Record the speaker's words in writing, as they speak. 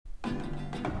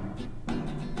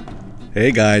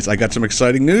Hey guys, I got some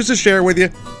exciting news to share with you.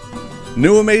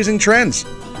 New Amazing Trends.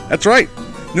 That's right.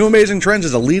 New Amazing Trends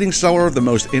is a leading seller of the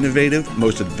most innovative,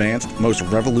 most advanced, most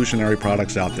revolutionary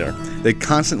products out there. They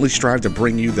constantly strive to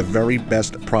bring you the very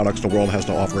best products the world has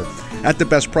to offer at the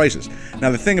best prices. Now,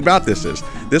 the thing about this is,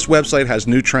 this website has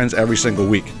new trends every single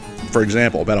week. For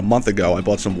example, about a month ago, I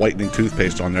bought some whitening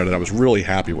toothpaste on there that I was really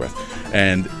happy with.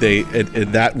 And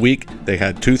in that week, they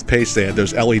had toothpaste, they had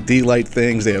those LED light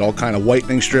things, they had all kind of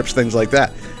whitening strips, things like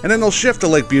that. And then they'll shift to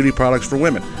like beauty products for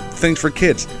women, things for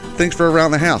kids, things for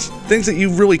around the house, things that you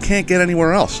really can't get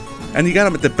anywhere else. And you got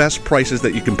them at the best prices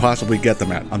that you can possibly get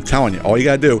them at. I'm telling you, all you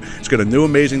got to do is go to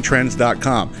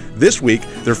newamazingtrends.com. This week,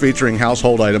 they're featuring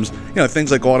household items,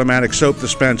 things like automatic soap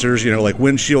dispensers, like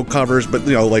windshield covers, but,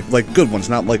 like good ones,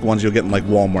 not like ones you'll get in like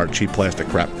Walmart, cheap plastic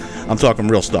crap. I'm talking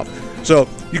real stuff. So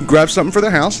you can grab something for the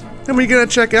house, and when you get at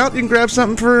checkout, you can grab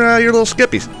something for your little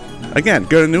skippies. Again,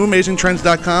 go to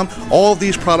newamazingtrends.com. All of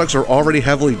these products are already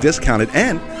heavily discounted,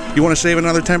 and you want to save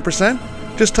another 10%?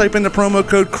 Just type in the promo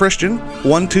code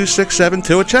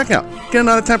Christian12672 at checkout. Get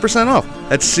another 10% off.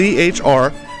 That's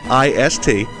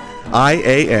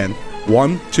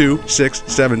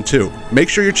CHRISTIAN12672. Make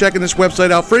sure you're checking this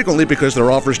website out frequently because their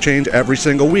offers change every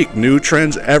single week. New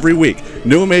trends every week.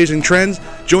 New Amazing Trends.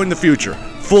 Join the future.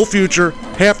 Full future,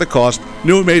 half the cost.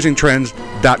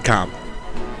 newamazingtrends.com.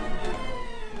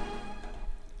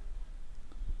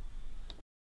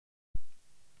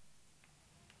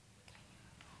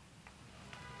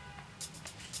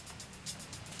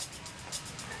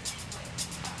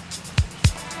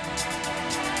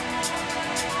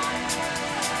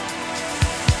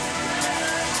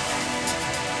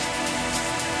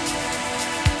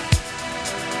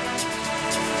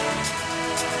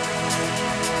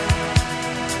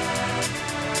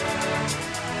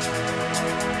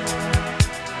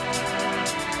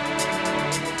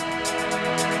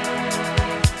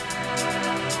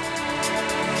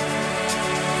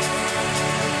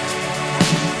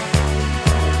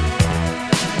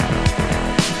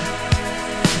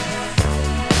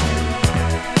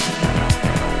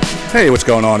 Hey, what's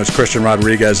going on? It's Christian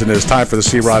Rodriguez, and it is time for the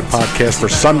C-Rod Podcast for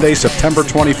Sunday, September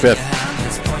 25th,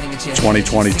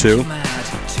 2022.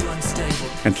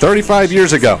 And 35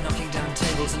 years ago,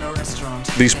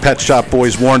 these Pet Shop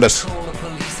Boys warned us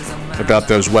about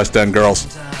those West End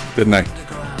girls, didn't they?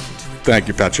 Thank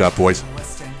you, Pet Shop Boys.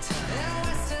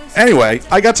 Anyway,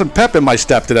 I got some pep in my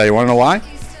step today. You want to know why?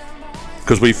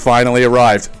 Because we finally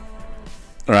arrived.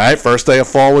 All right, first day of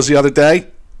fall was the other day.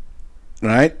 All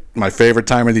right, my favorite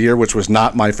time of the year, which was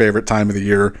not my favorite time of the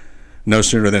year no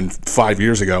sooner than 5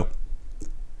 years ago.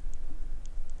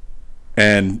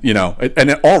 And,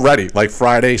 and already, like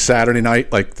Friday, Saturday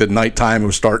night, like the nighttime, it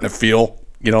was starting to feel,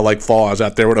 like fall. I was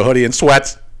out there with a hoodie and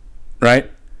sweats, right?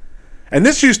 And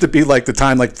this used to be like the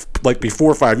time, like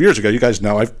before 5 years ago. You guys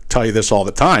know, I tell you this all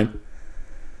the time,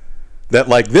 that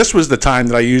like this was the time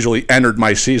that I usually entered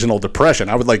my seasonal depression.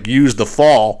 I would like use the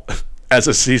fall as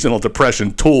a seasonal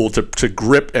depression tool to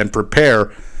grip and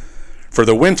prepare for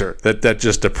the winter that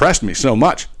just depressed me so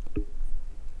much.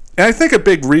 And I think a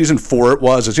big reason for it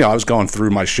was I was going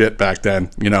through my shit back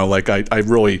then. I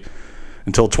really,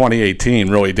 until 2018,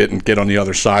 really didn't get on the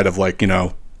other side of my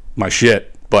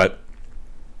shit. But,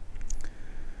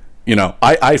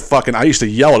 I used to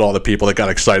yell at all the people that got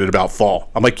excited about fall.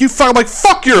 I'm like,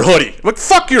 fuck your hoodie. I'm like,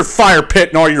 fuck your fire pit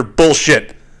and all your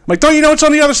bullshit. I'm like, don't you know what's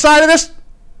on the other side of this?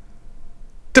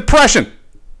 Depression.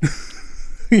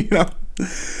 But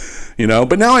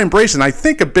now I embrace it. And I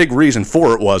think a big reason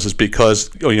for it is because,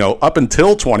 up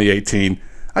until 2018,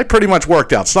 I pretty much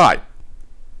worked outside.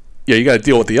 Yeah, you got to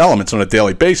deal with the elements on a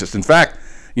daily basis. In fact,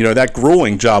 that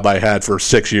grueling job I had for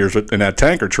 6 years in that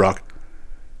tanker truck,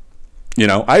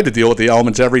 I had to deal with the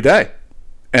elements every day.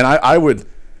 And I would,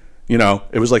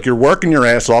 it was like you're working your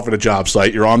ass off at a job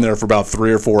site. You're on there for about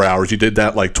 3 or 4 hours. You did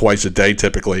that like twice a day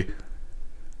typically.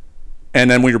 And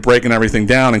then when you're breaking everything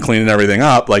down and cleaning everything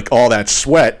up, like all that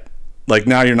sweat, like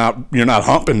now you're not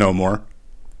humping no more.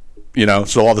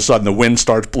 So all of a sudden the wind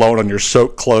starts blowing on your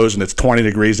soaked clothes and it's 20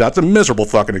 degrees out. It's a miserable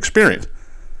fucking experience.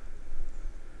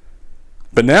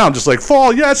 But now I'm just like,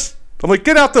 fall, yes. I'm like,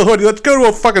 get out the hoodie. Let's go to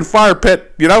a fucking fire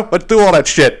pit. Let's do all that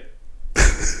shit.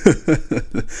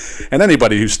 And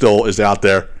anybody who still is out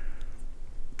there,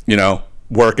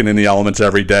 working in the elements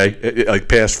every day, like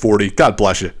past 40, God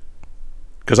bless you.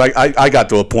 Because I got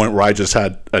to a point where I just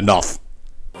had enough.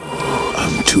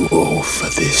 I'm too old for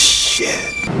this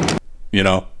shit.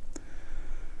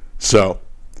 So,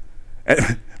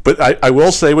 but I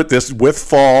will say with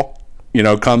fall,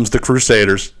 comes the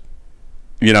Crusaders,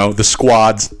 the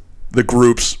squads, the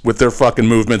groups with their fucking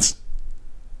movements.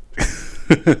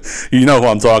 You know who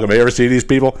I'm talking about. You ever see these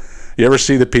people? You ever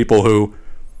see the people who,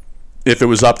 if it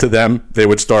was up to them, they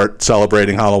would start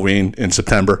celebrating Halloween in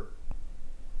September?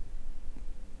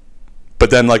 But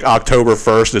then, like, October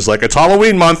 1st is like, it's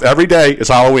Halloween month. Every day is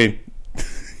Halloween.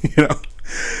 You know?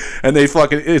 And they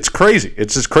fucking, it's crazy.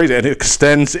 It's just crazy. And it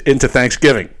extends into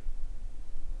Thanksgiving.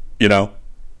 You know?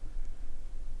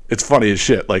 It's funny as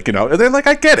shit. Like, you know, and they're like,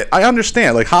 I get it. I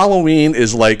understand. Like, Halloween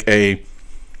is like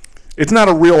it's not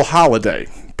a real holiday,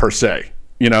 per se.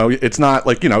 You know, it's not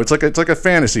like, you know, it's like a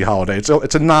fantasy holiday.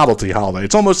 It's a novelty holiday.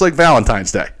 It's almost like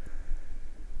Valentine's Day.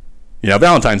 You know,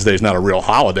 Valentine's Day is not a real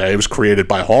holiday. It was created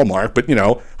by Hallmark, but, you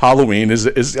know, Halloween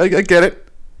is I get it.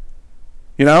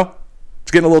 You know?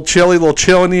 It's getting a little chill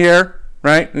in the air,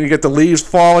 right? And you get the leaves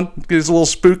falling. Gives a little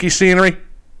spooky scenery,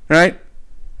 right?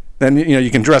 Then, you know,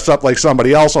 you can dress up like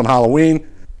somebody else on Halloween.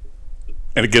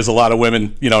 And it gives a lot of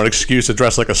women, you know, an excuse to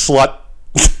dress like a slut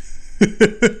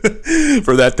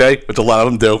for that day, which a lot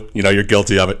of them do. You know, you're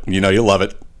guilty of it. You know, you love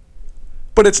it.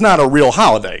 But it's not a real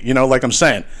holiday, you know, like I'm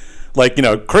saying. Like, you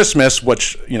know, Christmas,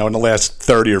 which, you know, in the last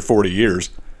 30 or 40 years,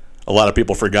 a lot of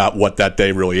people forgot what that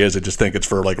day really is. They just think it's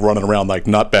for, like, running around like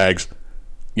nutbags,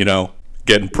 you know,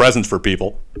 getting presents for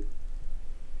people.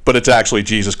 But it's actually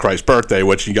Jesus Christ's birthday,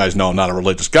 which you guys know I'm not a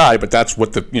religious guy, but that's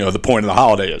what the, you know, the point of the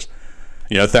holiday is.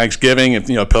 You know, Thanksgiving,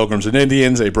 you know, Pilgrims and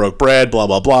Indians, they broke bread, blah,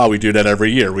 blah, blah. We do that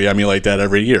every year. We emulate that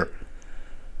every year.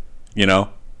 You know?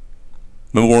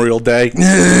 Memorial Day.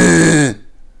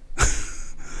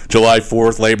 July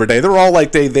 4th, Labor Day. They're all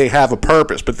like they have a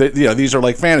purpose, but they, you know, these are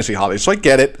like fantasy holidays. So I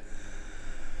get it.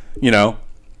 You know?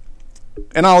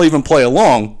 And I'll even play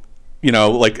along, you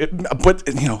know, like, but,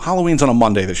 you know, Halloween's on a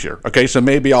Monday this year. Okay? So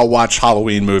maybe I'll watch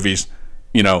Halloween movies,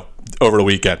 you know, over the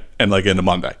weekend and like into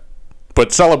Monday.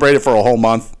 But celebrate it for a whole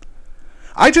month.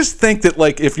 I just think that,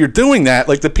 like, if you're doing that,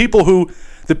 like the people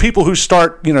who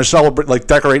start, you know, celebrate, like,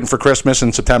 decorating for Christmas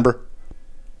in September,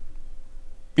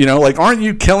 you know, like, aren't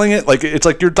you killing it? Like, it's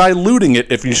like you're diluting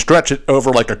it if you stretch it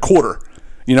over like a quarter.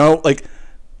 You know, like,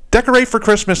 decorate for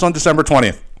Christmas on December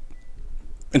 20th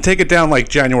and take it down like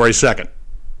January 2nd,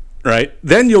 right?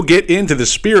 Then you'll get into the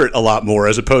spirit a lot more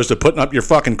as opposed to putting up your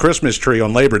fucking Christmas tree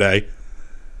on Labor Day.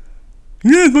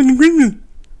 Yeah, fucking Christmas.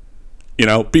 You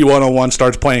know, B101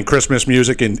 starts playing Christmas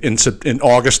music in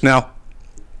August now.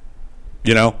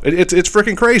 You know, it's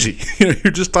freaking crazy. You know,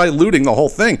 you're just diluting the whole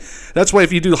thing. That's why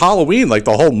if you do Halloween like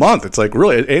the whole month, it's like,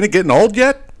 really, ain't it getting old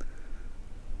yet?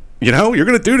 You know, you're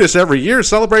going to do this every year.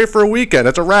 Celebrate for a weekend.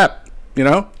 It's a wrap, you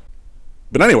know?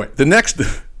 But anyway, the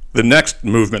next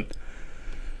movement,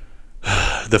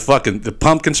 the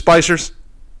pumpkin spicers.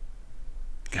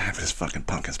 God, this fucking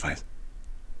pumpkin spice.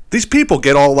 These people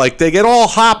get all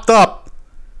hopped up.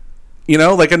 You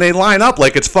know, like, and they line up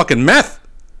like it's fucking meth.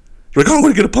 They're like, oh, I'm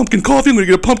going to get a pumpkin coffee, I'm going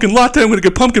to get a pumpkin latte, I'm going to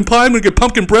get pumpkin pie, I'm going to get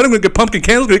pumpkin bread, I'm going to get pumpkin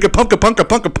candles, I'm going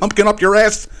to get pumpkin up your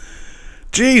ass.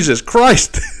 Jesus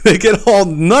Christ. They get all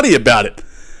nutty about it.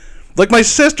 Like my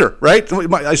sister, right?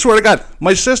 I swear to God,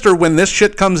 my sister, when this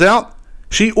shit comes out,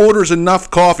 she orders enough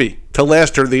coffee to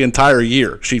last her the entire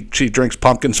year. She drinks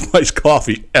pumpkin spice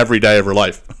coffee every day of her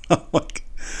life. I'm like,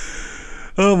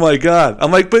 oh my God.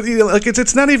 I'm like, but, you know, like,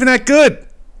 it's not even that good.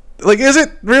 Like, is it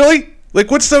really?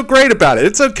 Like, what's so great about it?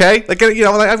 It's okay. Like, you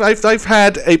know, I've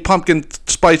had a pumpkin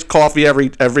spice coffee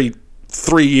every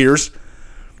 3 years,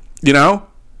 you know?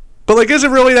 But, like, is it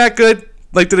really that good?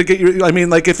 Like, did it get you? I mean,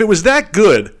 like, if it was that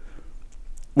good,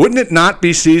 wouldn't it not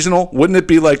be seasonal? Wouldn't it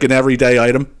be like an everyday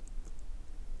item?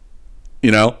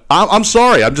 You know? I'm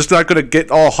sorry. I'm just not going to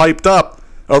get all hyped up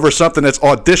over something that's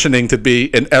auditioning to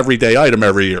be an everyday item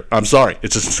every year. I'm sorry.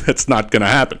 It's not going to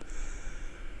happen.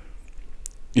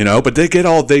 You know, but they get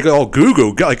all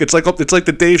goo-goo. Like, it's like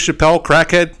the Dave Chappelle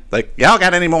crackhead. Like, y'all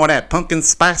got any more of that pumpkin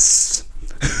spice?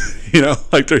 You know,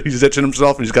 like, he's itching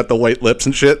himself and he's got the white lips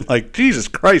and shit. Like, Jesus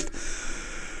Christ.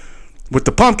 With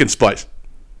the pumpkin spice.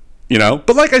 You know,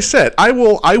 but like I said, I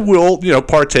will, you know,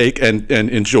 partake and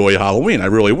enjoy Halloween. I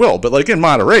really will, but like in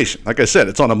moderation. Like I said,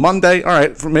 it's on a Monday. All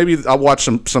right, maybe I'll watch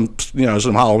some you know,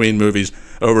 some Halloween movies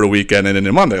over the weekend and then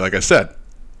on Monday, like I said.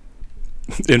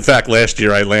 In fact, last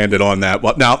year I landed on that.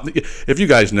 Well, now, if you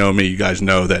guys know me, you guys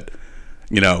know that,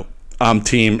 you know, I'm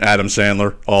team Adam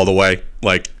Sandler all the way.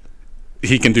 Like,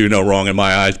 he can do no wrong in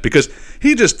my eyes because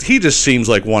he just seems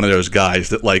like one of those guys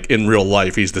that, like, in real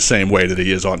life he's the same way that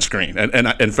he is on screen. And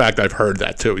in fact, I've heard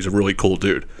that too. He's a really cool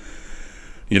dude.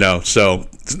 You know, so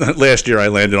last year I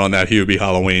landed on that Hubie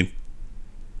Halloween.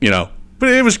 You know, but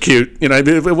it was cute. You know, I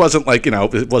mean, it wasn't like, you know,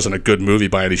 it wasn't a good movie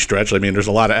by any stretch. I mean, there's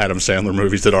a lot of Adam Sandler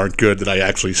movies that aren't good that I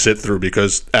actually sit through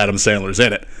because Adam Sandler's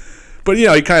in it. But, you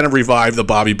know, he kind of revived the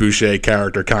Bobby Boucher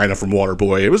character kind of from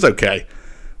Waterboy. It was okay.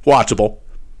 Watchable.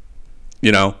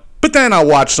 you know. But then I'll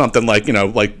watch something like, you know,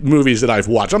 like movies that I've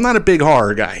watched. I'm not a big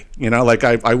horror guy, you know, like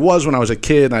I was when I was a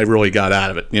kid and I really got out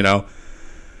of it, you know.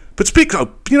 But speaking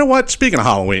of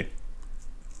Halloween,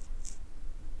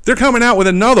 they're coming out with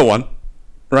another one,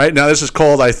 right? Now this is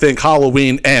called, I think,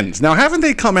 Halloween Ends. Now, haven't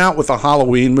they come out with a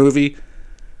Halloween movie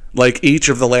like each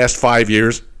of the last 5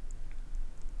 years?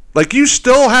 Like, you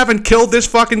still haven't killed this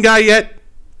fucking guy yet?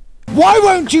 Why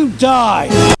won't you die?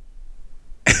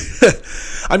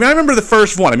 I mean, I remember the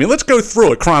first one. I mean, let's go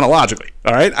through it chronologically,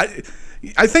 all right?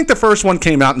 I think the first one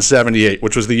came out in 78,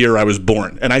 which was the year I was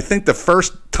born. And I think the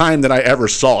first time that I ever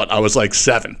saw it, I was like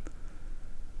 7.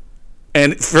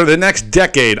 And for the next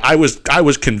decade, I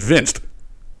was convinced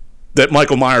that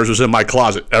Michael Myers was in my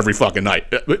closet every fucking night.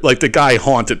 Like, the guy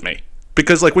haunted me.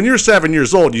 Because, like, when you're 7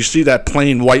 years old, you see that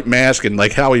plain white mask and,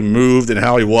 like, how he moved and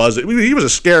how he was. He was a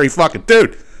scary fucking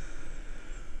dude.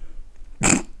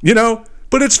 You know?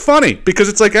 But it's funny because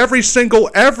it's like every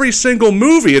single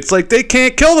movie, it's like they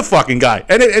can't kill the fucking guy.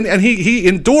 And he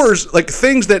endures, like,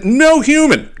 things that no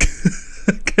human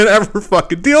can ever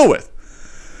fucking deal with.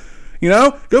 You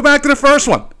know? Go back to the first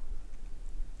one.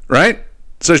 Right?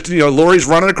 So, you know, Laurie's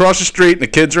running across the street and the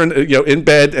kids are in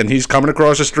bed and he's coming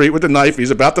across the street with a knife. He's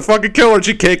about to fucking kill her and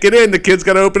she can't get in. The kid's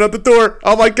got to open up the door.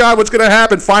 Oh my God, what's going to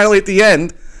happen? Finally at the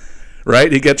end,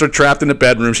 right? He gets her trapped in the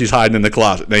bedroom. She's hiding in the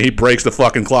closet. Now he breaks the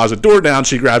fucking closet door down.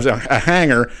 She grabs a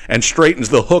hanger and straightens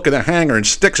the hook of the hanger and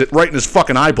sticks it right in his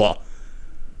fucking eyeball.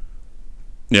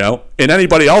 You know, in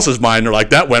anybody else's mind, they're like,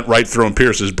 that went right through and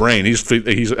pierced his brain. He's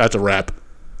that's a wrap.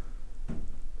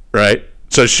 Right?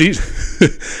 So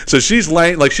she's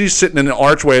laying, like, she's sitting in the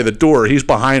archway of the door. He's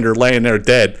behind her, laying there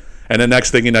dead. And the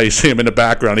next thing you know, you see him in the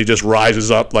background. He just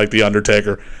rises up like the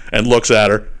Undertaker and looks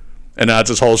at her. And that's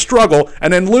his whole struggle.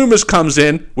 And then Loomis comes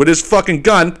in with his fucking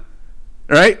gun,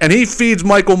 right? And he feeds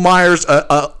Michael Myers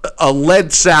a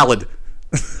lead salad,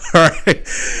 all right?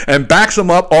 And backs him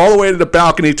up all the way to the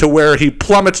balcony to where he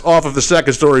plummets off of the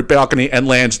second-story balcony and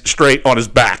lands straight on his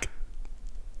back.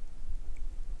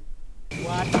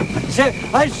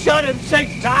 I shot him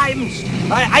 6 times.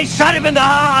 I shot him in the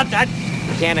heart.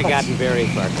 Can't have gotten very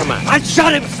far. Come on. I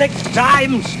shot him 6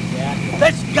 times. Yeah.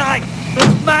 This guy,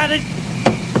 this man,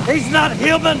 he's not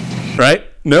human. Right?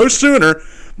 No sooner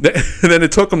than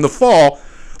it took him to fall,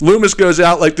 Loomis goes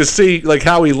out, like, to see, like,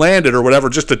 how he landed or whatever,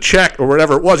 just to check or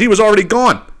whatever it was. He was already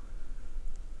gone.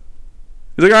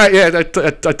 He's like, all right,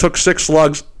 yeah, I took 6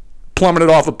 slugs, plummeted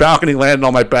off a balcony, landed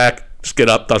on my back. Just get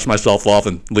up, dust myself off,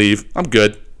 and leave. I'm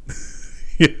good.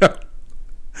 Yeah.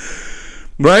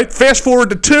 Right? Fast forward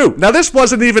to 2. Now, this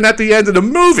wasn't even at the end of the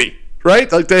movie,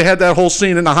 right? Like, they had that whole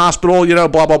scene in the hospital, you know,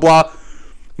 blah, blah, blah,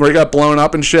 where he got blown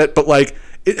up and shit. But, like,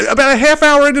 about a half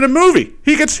hour into the movie,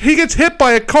 he gets hit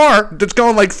by a car that's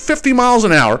going, like, 50 miles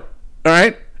an hour, all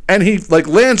right? And he, like,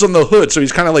 lands on the hood, so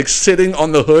he's kind of, like, sitting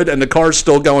on the hood, and the car's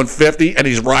still going 50, and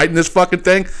he's riding this fucking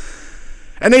thing.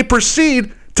 And they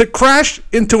proceed to crash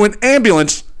into an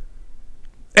ambulance,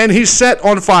 and he's set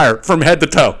on fire from head to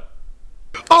toe.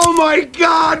 Oh my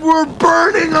God, we're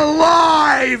burning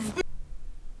alive!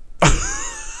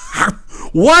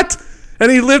 What?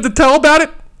 And he lived to tell about it?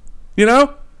 You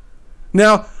know?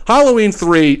 Now, Halloween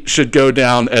 3 should go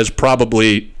down as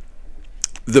probably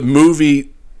the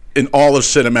movie in all of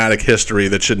cinematic history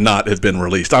that should not have been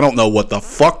released. I don't know what the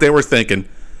fuck they were thinking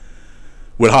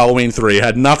with Halloween 3. It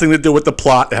had nothing to do with the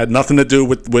plot. It had nothing to do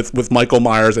with Michael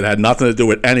Myers. It had nothing to do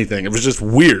with anything. It was just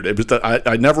weird. It was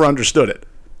I never understood it.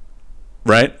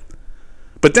 Right?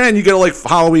 But then you get like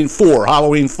Halloween 4,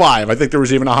 Halloween 5. I think there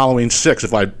was even a Halloween 6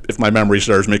 if my memory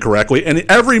serves me correctly. And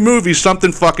in every movie,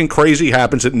 something fucking crazy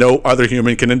happens that no other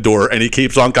human can endure, and he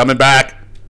keeps on coming back.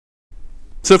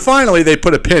 So finally, they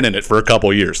put a pin in it for a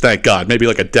couple years. Thank God. Maybe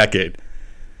like a decade.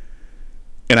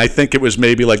 And I think it was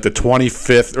maybe like the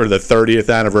 25th or the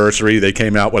 30th anniversary, they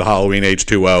came out with Halloween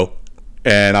H2O.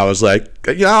 And I was like,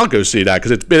 yeah, I'll go see that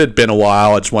because it had been a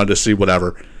while. I just wanted to see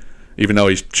whatever. Even though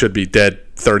he should be dead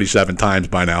 37 times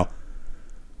by now.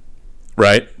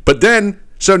 Right? But then,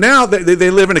 so now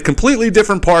they live in a completely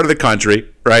different part of the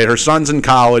country. Right? Her son's in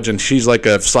college and she's like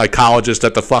a psychologist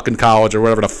at the fucking college or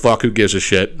whatever the fuck, who gives a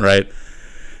shit. Right?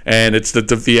 And it's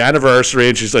the anniversary,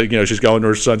 and she's like, you know, she's going to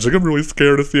her son. She's like, I'm really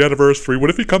scared. It's the anniversary.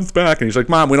 What if he comes back? And he's like,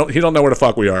 Mom, he don't know where the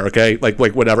fuck we are, okay? Like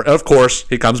whatever. Of course,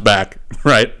 he comes back,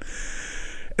 right?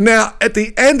 Now, at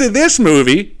the end of this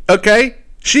movie, okay,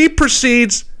 she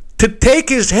proceeds to take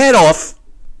his head off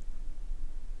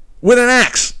with an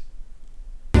axe.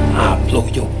 I'll blow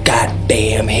your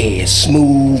goddamn head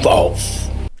smooth off.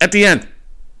 At the end.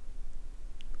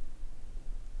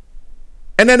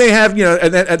 And then they have, you know,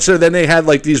 and so then they had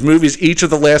like these movies each of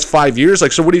the last 5 years.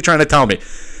 Like, so what are you trying to tell me?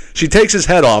 She takes his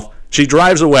head off, She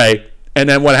drives away, and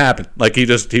then what happened? Like,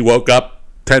 he woke up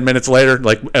 10 minutes later,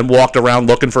 like, and walked around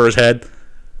looking for his head.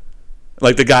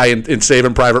 Like the guy in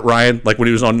Saving Private Ryan, like when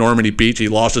he was on Normandy Beach, he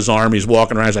lost his arm. He's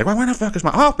walking around. He's like, well, where the fuck is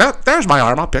my... Oh, there's my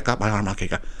arm. I'll pick up my arm. I'll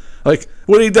kick it. Like,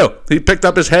 what did he do? He picked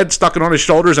up his head, stuck it on his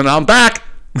shoulders, and I'm back.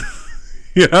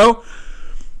 You know?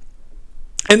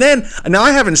 And then, now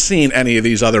I haven't seen any of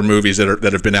these other movies that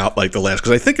have been out like the last,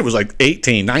 because I think it was like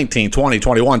 18, 19, 20,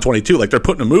 21, 22. Like they're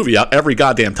putting a movie out every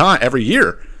goddamn time, every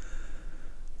year.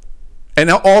 And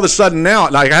now all of a sudden now,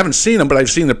 like I haven't seen them, but I've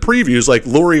seen the previews. Like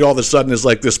Laurie all of a sudden is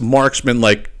like this marksman,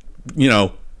 like, you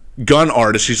know, gun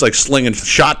artist. She's like slinging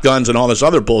shotguns and all this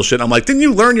other bullshit. I'm like, didn't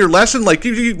you learn your lesson? Like,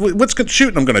 what's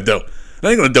shooting I'm going to do? I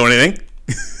ain't going to do anything.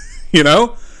 You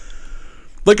know?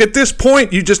 Like at this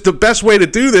point, the best way to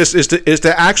do this is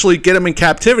to actually get him in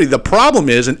captivity. The problem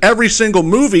is, in every single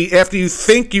movie, after you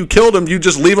think you killed him, you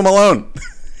just leave him alone.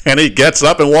 And he gets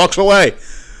up and walks away.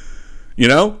 You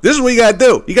know, this is what you got to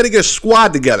do. You got to get a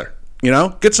squad together. You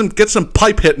know, get some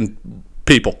pipe hitting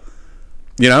people.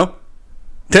 You know,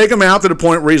 take him out to the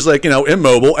point where he's like, you know,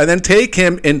 immobile, and then take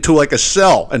him into like a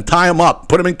cell and tie him up,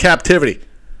 put him in captivity.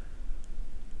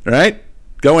 All right,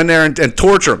 go in there and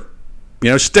torture him. You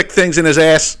know, stick things in his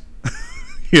ass.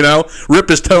 You know, rip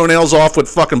his toenails off with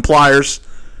fucking pliers.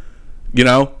 You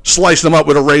know, slice them up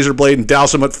with a razor blade and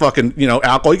douse them with fucking, you know,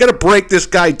 alcohol. You got to break this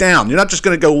guy down. You're not just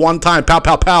going to go one time, pow,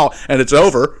 pow, pow, and it's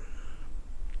over.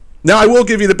 Now, I will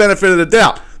give you the benefit of the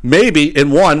doubt. Maybe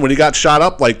in one, when he got shot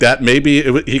up like that, maybe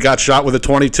he got shot with a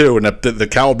 22 and the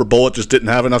caliber bullet just didn't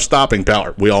have enough stopping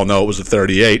power. We all know it was a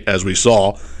 38, as we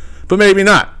saw, but maybe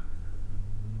not.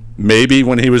 Maybe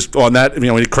when he was on that, you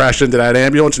know, when he crashed into that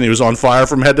ambulance and he was on fire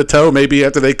from head to toe, maybe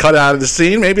after they cut out of the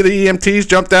scene, maybe the EMTs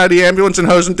jumped out of the ambulance and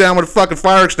hosed him down with a fucking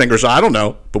fire extinguisher. I don't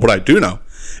know. But what I do know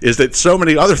is that so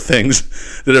many other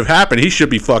things that have happened, he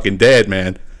should be fucking dead,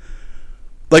 man.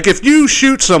 Like if you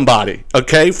shoot somebody,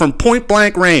 okay, from point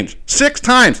blank range, 6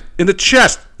 times in the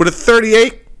chest with a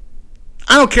 38,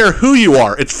 I don't care who you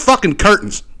are. It's fucking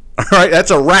curtains. All right?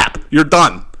 That's a wrap. You're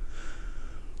done.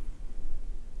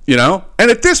 You know? And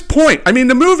at this point, I mean,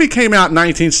 the movie came out in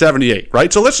 1978,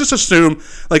 right? So let's just assume,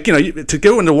 like, you know, to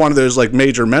go into one of those, like,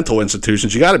 major mental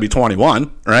institutions, you got to be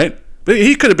 21, right? But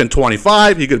he could have been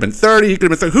 25, he could have been 30, he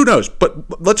could have been 30, who knows?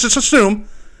 But let's just assume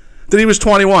that he was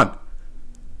 21.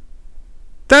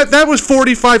 That was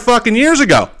 45 fucking years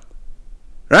ago,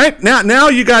 right? Now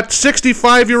you got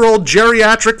 65-year-old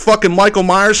geriatric fucking Michael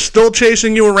Myers still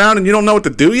chasing you around and you don't know what to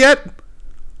do yet?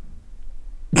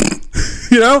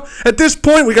 You know, at this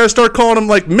point, we got to start calling him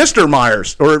like Mr.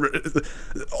 Myers or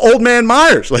Old Man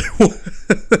Myers. Like,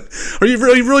 are you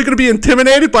really going to be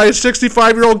intimidated by a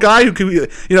 65-year-old guy who, you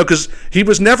know, because he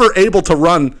was never able to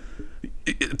run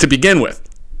to begin with.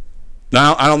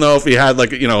 Now, I don't know if he had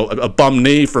like, you know, a bum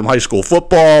knee from high school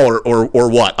football or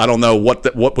what. I don't know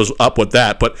what was up with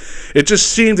that, but it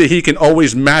just seemed that he can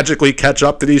always magically catch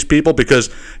up to these people because,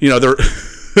 you know,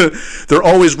 they're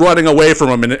always running away from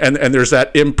him, and there's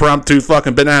that impromptu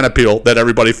fucking banana peel that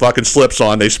everybody fucking slips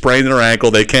on. They sprain their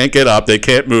ankle, they can't get up, they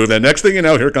can't move, and next thing you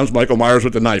know, here comes Michael Myers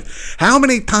with the knife. How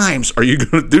many times are you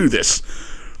going to do this?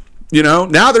 You know,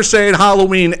 now they're saying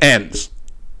Halloween ends.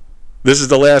 This is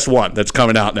the last one that's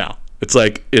coming out now. It's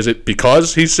like, is it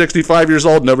because he's 65 years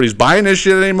old, nobody's buying this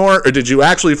shit anymore, or did you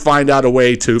actually find out a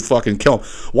way to fucking kill him?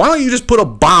 Why don't you just put a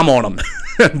bomb on him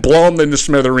and blow him into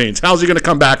smithereens? How's he going to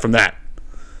come back from that?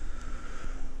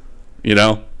 You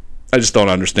know, I just don't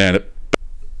understand it.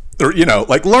 Or, you know,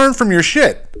 like, learn from your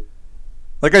shit.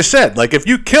 Like I said, like, if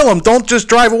you kill him, don't just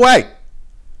drive away.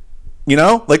 You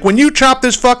know, like, when you chop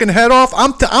this fucking head off,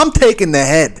 I'm taking the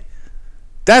head.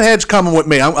 That head's coming with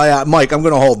me. Mike, I'm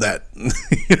going to hold that.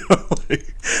 You know,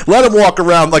 like, let him walk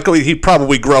around like he'd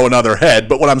probably grow another head.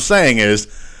 But what I'm saying is,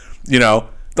 you know,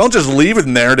 don't just leave it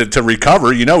in there to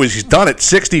recover. You know, he's done it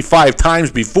 65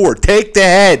 times before. Take the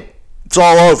head. It's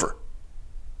all over.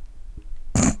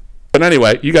 But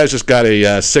anyway, you guys just got a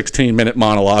 16-minute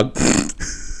monologue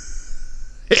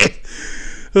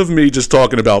of me just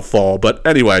talking about fall. But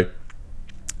anyway,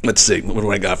 let's see. What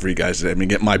do I got for you guys today? I'm going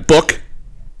to get my book.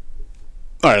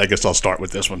 All right, I guess I'll start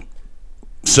with this one.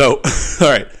 So, all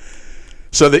right.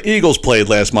 So the Eagles played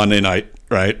last Monday night,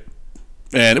 right?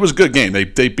 And it was a good game. They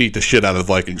beat the shit out of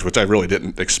the Vikings, which I really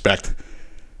didn't expect.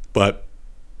 But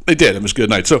they did. It was a good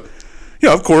night. So, you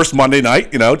know, of course, Monday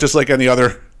night, you know, just like any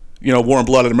other, you know,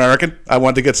 warm-blooded American, I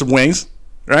wanted to get some wings,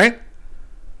 right?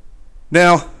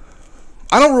 Now,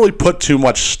 I don't really put too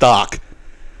much stock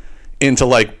into,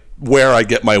 like, where I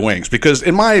get my wings. Because,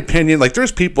 in my opinion, like,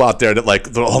 there's people out there that, like,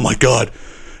 oh, my God,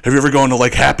 have you ever gone to,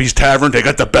 like, Happy's Tavern? They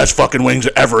got the best fucking wings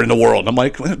ever in the world. And I'm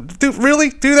like, dude, really?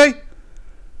 Do they?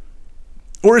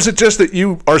 Or is it just that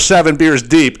you are 7 beers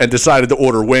deep and decided to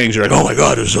order wings? You're like, oh my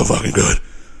God, this is so fucking good.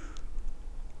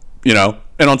 You know?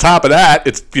 And on top of that,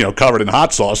 it's, you know, covered in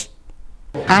hot sauce.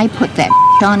 I put that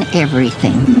on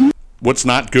everything. What's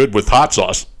not good with hot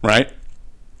sauce, right?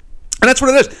 And that's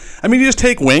what it is. I mean, you just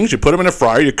take wings, you put them in a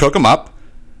fryer, you cook them up.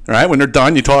 All right, when they're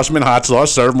done, you toss them in hot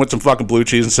sauce, serve them with some fucking blue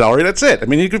cheese and celery. That's it. I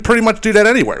mean, you could pretty much do that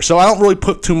anywhere. So I don't really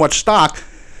put too much stock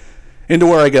into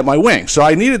where I get my wings. So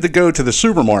I needed to go to the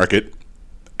supermarket,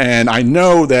 and I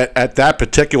know that at that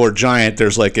particular Giant,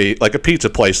 there's like a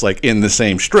pizza place like in the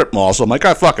same strip mall. So I'm like,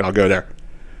 oh, fuck it, I'll go there.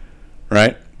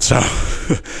 Right? So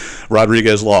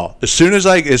Rodriguez Law. As soon as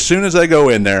I go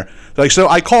in there, like, so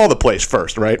I call the place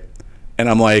first, right? And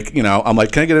I'm like, can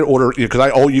I get an order?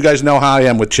 Because you guys know how I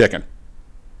am with chicken.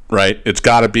 Right, it's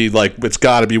got to be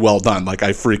well done. Like,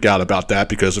 I freak out about that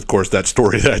because, of course, that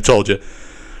story that I told you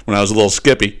when I was a little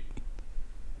skippy,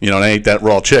 and I ate that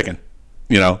raw chicken,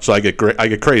 So I get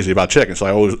crazy about chicken. So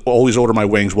I always order my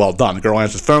wings well done. The girl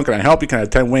answers the phone. Can I help you? Can I have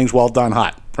 10 wings well done,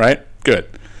 hot? Right, good.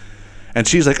 And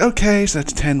she's like, okay, so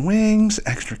that's 10 wings,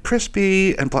 extra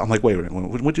crispy, and blah. I'm like, wait,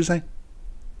 what'd you say?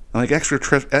 I'm like, extra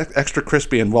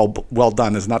crispy and well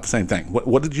done is not the same thing.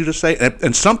 What did you just say?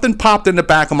 And something popped in the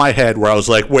back of my head where I was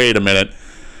like, wait a minute. And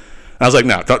I was like,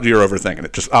 no, you're overthinking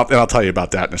it. I'll tell you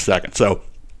about that in a second. So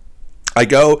I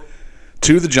go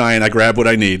to the Giant, I grab what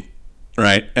I need,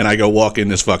 right? And I go walk in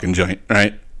this fucking Giant,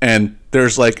 right? And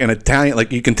there's like an Italian,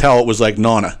 like you can tell it was like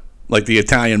Nonna, like the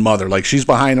Italian mother. Like she's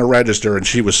behind the register and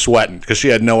she was sweating because she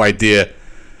had no idea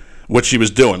what she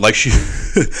was doing. Like she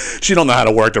don't know how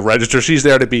to work the register. She's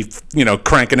there to be,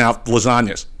 cranking out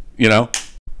lasagnas,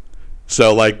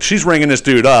 So like she's ringing this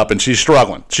dude up and she's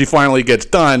struggling. She finally gets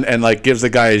done and like gives the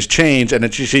guy his change, and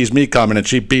then she sees me coming and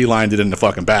she beelined it in the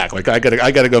fucking back. Like I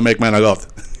gotta go make my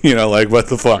oath. Like what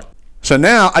the fuck. So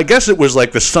now I guess it was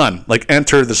like the son, like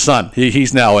enter the son.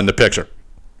 He's now in the picture,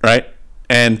 right?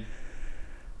 And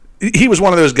he was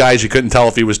one of those guys you couldn't tell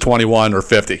if he was 21 or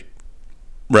 50,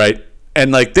 right?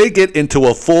 And, like, they get into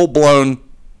a full-blown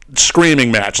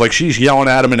screaming match. Like, she's yelling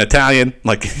at him in Italian,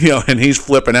 like, and he's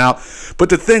flipping out. But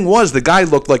the thing was, the guy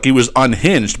looked like he was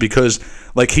unhinged because,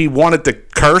 like, he wanted to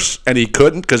curse and he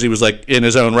couldn't because he was, like, in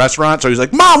his own restaurant. So he's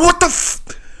like, Mom, what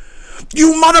the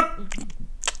you mother...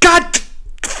 God...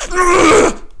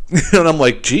 And I'm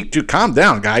like, gee, dude, calm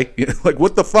down, guy. Like,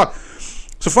 what the fuck?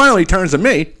 So finally he turns to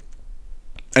me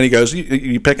and he goes,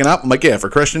 you picking up? I'm like, yeah, for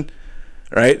Christian,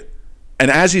 right? And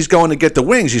as he's going to get the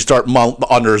wings, he starts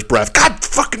under his breath, God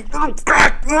fucking,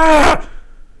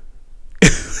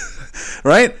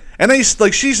 right? And then he's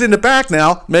like, she's in the back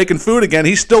now making food again.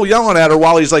 He's still yelling at her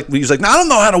while he's like, no, I don't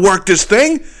know how to work this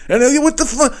thing. And then, what the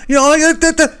fuck,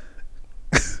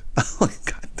 I'm like,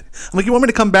 God. I'm like, you want me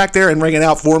to come back there and ring it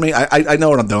out for me? I know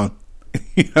what I'm doing,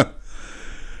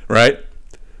 right?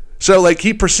 So, like,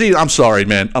 he proceeded, I'm sorry,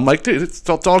 man. I'm like, dude, it's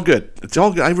all good. It's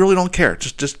all good. I really don't care.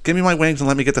 Just give me my wings and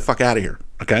let me get the fuck out of here,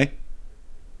 okay?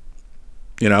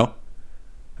 Now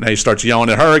he starts yelling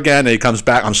at her again, and he comes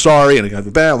back, I'm sorry, and he goes,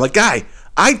 I'm like, guy,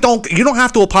 you don't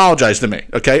have to apologize to me,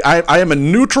 okay? I am a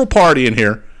neutral party in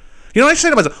here. I say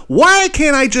to myself, why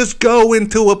can't I just go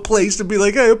into a place and be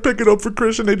like, hey, I'll pick it up for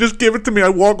Chris, and they just give it to me, I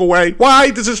walk away? Why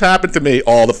does this happen to me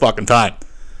all the fucking time?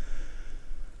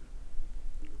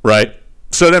 Right?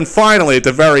 So then finally, at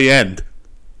the very end,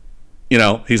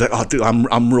 he's like, oh, dude,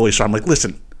 I'm really sorry. I'm like,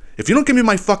 listen, if you don't give me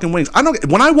my fucking wings,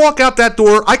 when I walk out that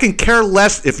door, I can care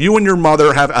less if you and your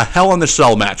mother have a Hell in a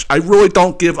Cell match. I really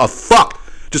don't give a fuck.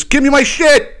 Just give me my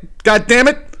shit. God damn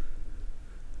it.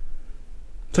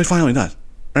 So he finally does,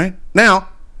 right? Now,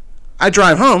 I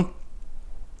drive home.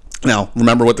 Now,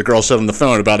 remember what the girl said on the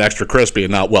phone about extra crispy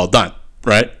and not well done,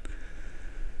 right?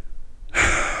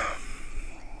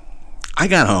 I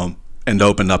got home and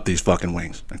opened up these fucking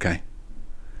wings, okay?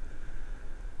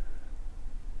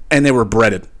 And they were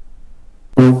breaded.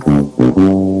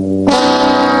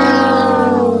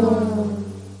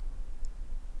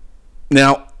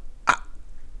 Now,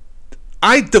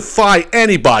 I defy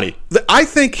anybody. I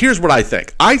think, here's what I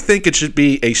think. I think it should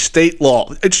be a state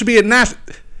law. It should be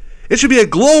it should be a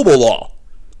global law,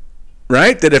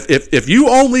 right? That if you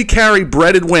only carry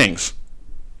breaded wings,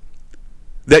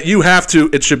 that you have to,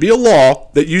 it should be a law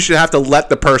that you should have to let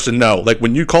the person know. Like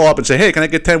when you call up and say, hey, can I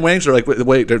get 10 wings? They're like,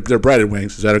 wait, they're breaded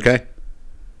wings. Is that okay?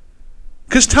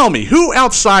 Because tell me, who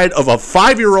outside of a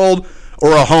 5-year-old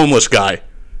or a homeless guy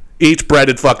eats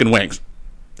breaded fucking wings?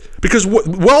 Because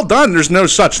well done, there's no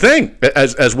such thing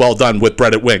as well done with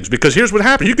breaded wings. Because here's what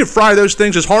happens. You can fry those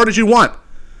things as hard as you want.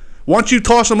 Once you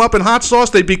toss them up in hot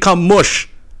sauce, they become mush.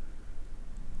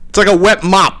 It's like a wet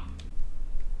mop.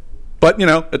 But,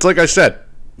 it's like I said,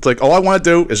 It's like, all I want to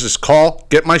do is just call,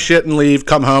 get my shit and leave,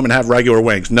 come home and have regular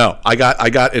wings. No, I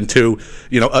got into,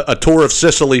 a tour of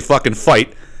Sicily fucking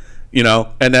fight, and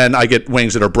then I get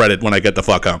wings that are breaded when I get the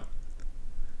fuck home.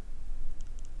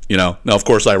 Now, of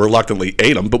course, I reluctantly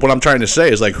ate them, but what I'm trying to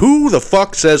say is, like, who the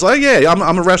fuck says, oh, yeah,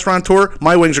 I'm a restaurateur,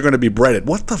 my wings are going to be breaded?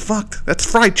 What the fuck? That's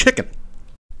fried chicken.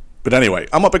 But anyway,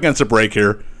 I'm up against a break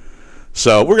here,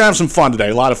 so we're going to have some fun today.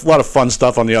 A lot of fun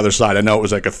stuff on the other side. I know it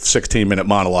was like a 16-minute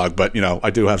monologue, but, I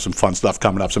do have some fun stuff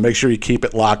coming up, so make sure you keep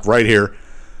it locked right here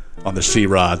on the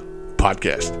C-Rod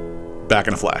podcast. Back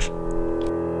in a flash.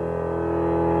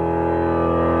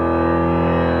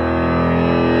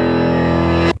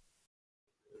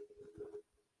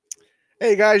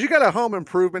 Hey guys, you got a home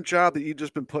improvement job that you've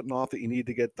just been putting off that you need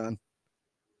to get done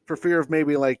for fear of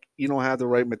maybe like you don't have the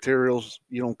right materials,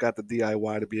 you don't got the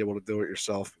DIY to be able to do it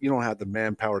yourself, you don't have the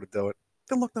manpower to do it,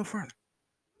 then look no further.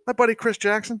 My buddy Chris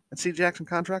Jackson at C. Jackson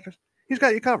Contractors, he's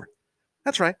got you covered.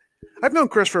 That's right. I've known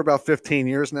Chris for about 15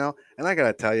 years now, and I got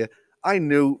to tell you, I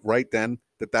knew right then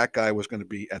that guy was going to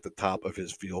be at the top of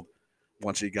his field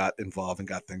once he got involved and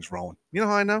got things rolling. You know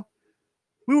how I know?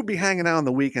 We would be hanging out on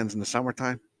the weekends in the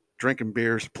summertime, drinking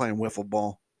beers, playing wiffle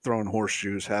ball, throwing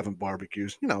horseshoes, having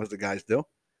barbecues, as the guys do.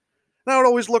 And I would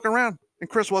always look around, and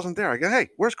Chris wasn't there. I go, hey,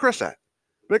 where's Chris at?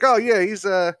 Like, oh, yeah, he's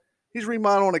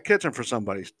remodeling a kitchen for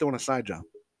somebody. He's doing a side job.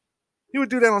 He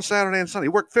would do that on Saturday and Sunday. He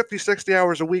worked 50, 60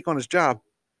 hours a week on his job.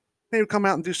 Then he would come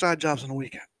out and do side jobs on the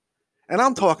weekend. And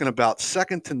I'm talking about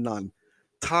second to none,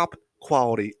 top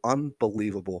quality,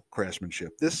 unbelievable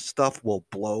craftsmanship. This stuff will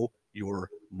blow your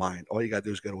mind. All you got to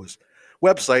do is go to his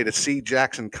website at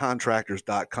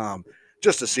cjacksoncontractors.com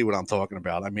just to see what I'm talking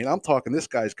about. I mean, I'm talking this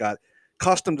guy's got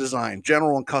custom design,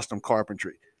 general and custom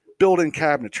carpentry, built-in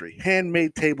cabinetry,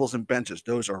 handmade tables and benches.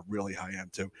 Those are really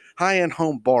high-end too. High-end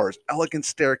home bars, elegant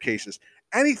staircases,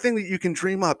 anything that you can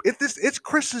dream up. It's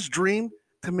Chris's dream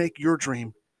to make your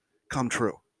dream come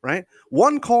true, right?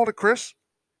 One call to Chris,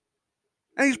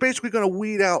 and he's basically going to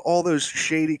weed out all those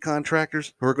shady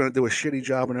contractors who are going to do a shitty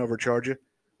job and overcharge you.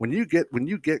 When you get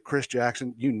Chris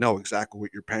Jackson, you know exactly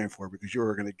what you're paying for because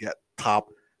you're going to get top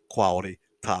quality,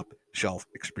 top shelf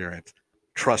experience.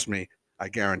 Trust me, I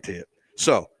guarantee it.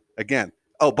 So, again,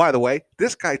 oh, by the way,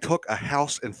 this guy took a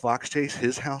house in Fox Chase,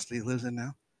 his house that he lives in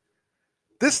now.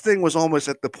 This thing was almost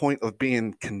at the point of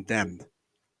being condemned,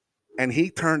 and he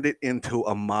turned it into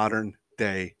a modern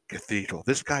day cathedral.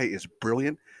 This guy is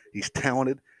brilliant. He's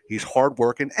talented. He's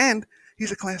hardworking, and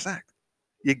he's a class act.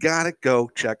 You got to go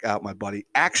check out my buddy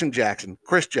Action Jackson,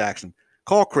 Chris Jackson.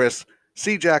 Call Chris,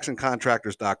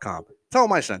 cjacksoncontractors.com. Tell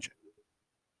him I sent you.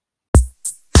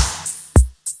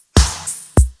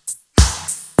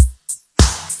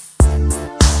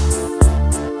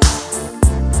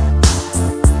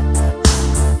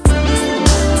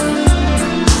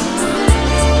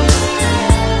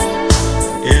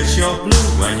 If you're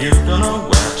blue and you don't know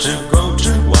where to go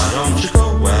to, why don't you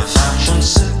go where fashion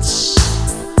sits?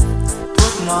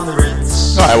 Putting on the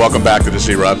Ritz. All right, welcome back to the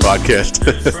C-Rod podcast.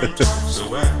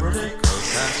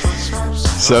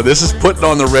 So this is Putting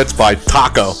on the Ritz by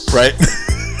Taco, right?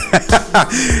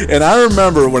 And I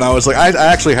remember when I was like, I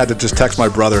actually had to just text my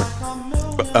brother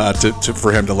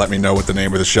for him to let me know what the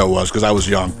name of the show was because I was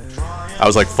young. I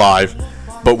was like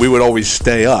 5, but we would always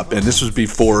stay up, and this was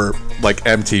before like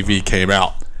MTV came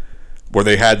out, where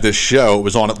they had this show. It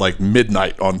was on at like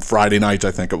midnight on Friday nights,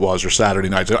 I think it was, or Saturday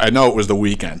nights. I know it was the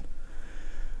weekend.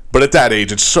 But at that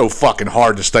age, it's so fucking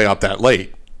hard to stay up that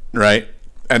late, right?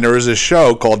 And there was this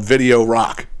show called Video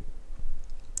Rock.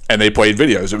 And they played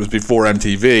videos. It was before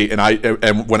MTV.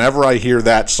 And whenever I hear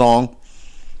that song,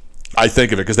 I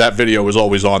think of it because that video was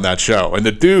always on that show. And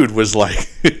the dude was like...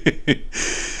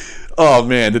 Oh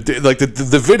man,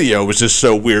 the video was just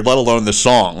so weird, let alone the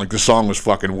song. Like the song was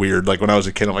fucking weird. Like when I was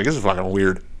a kid, I'm like, this is fucking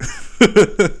weird.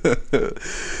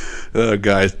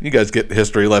 Guys, you guys get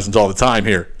history lessons all the time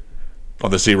here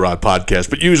on the C-Rod podcast.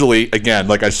 But usually, again,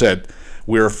 like I said,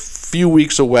 we're a few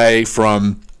weeks away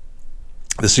from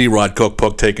the C-Rod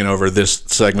Cookbook taking over this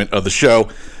segment of the show.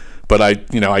 But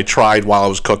I tried while I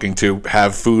was cooking to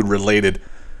have food-related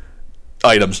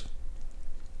items.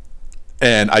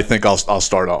 And I think I'll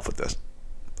start off with this.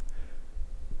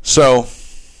 So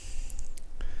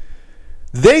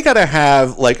they gotta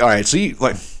have like, all right. So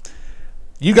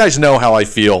you guys know how I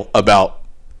feel about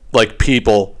like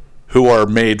people who are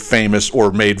made famous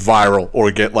or made viral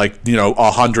or get like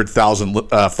 100,000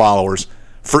 followers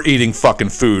for eating fucking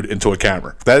food into a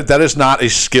camera. That is not a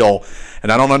skill,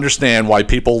 and I don't understand why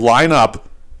people line up.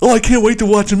 Oh, I can't wait to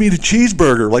watch him eat a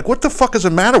cheeseburger. Like, what the fuck is the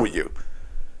matter with you?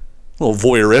 A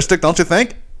little voyeuristic, don't you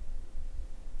think?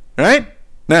 All right?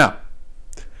 Now,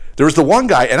 There was the one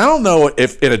guy, and I don't know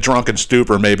if in a drunken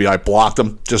stupor maybe I blocked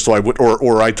him just so I would,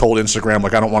 or I told Instagram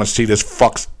like I don't want to see this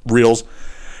fuck's reels.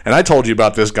 And I told you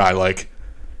about this guy like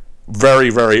very,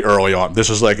 very early on. This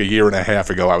was like a year and a half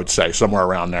ago, I would say, somewhere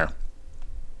around there.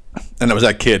 And there was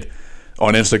that kid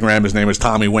on Instagram. His name was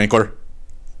Tommy Winkler.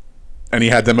 And he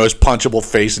had the most punchable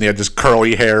face, and he had this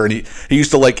curly hair, and he used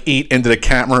to like eat into the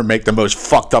camera and make the most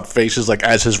fucked up faces like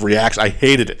as his reacts. I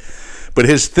hated it. But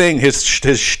his thing, his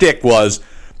shtick was,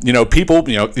 you know, people,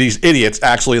 you know, these idiots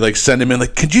actually like send him in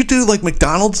like, could you do like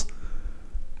McDonald's?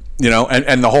 You know,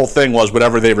 and the whole thing was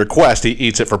whatever they request, he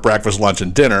eats it for breakfast, lunch,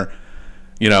 and dinner.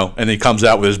 You know, and he comes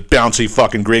out with his bouncy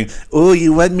fucking grin. Oh,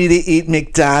 you want me to eat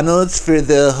McDonald's for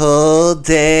the whole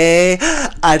day?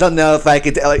 I don't know if I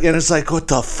could. And it's like, what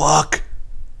the fuck?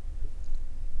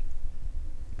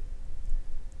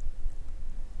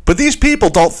 But these people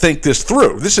don't think this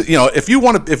through. This is, you know, if you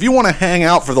want to hang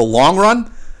out for the long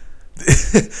run,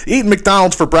 eat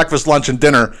McDonald's for breakfast, lunch, and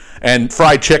dinner, and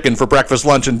fried chicken for breakfast,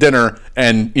 lunch, and dinner,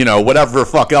 and you know whatever the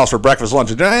fuck else for breakfast, lunch,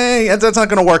 and dinner. Hey, that's not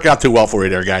going to work out too well for you,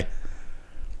 there, guy.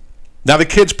 Now, the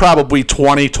kid's probably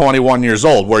 20, 21 years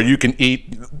old, where you can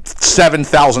eat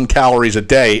 7,000 calories a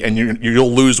day and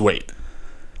you'll lose weight.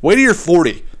 Wait till you're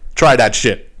 40. Try that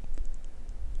shit.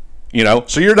 You know,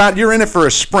 so you're in it for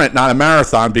a sprint, not a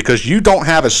marathon, because you don't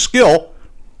have a skill,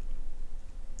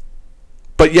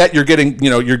 but yet you're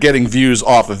getting views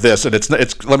off of this, and it's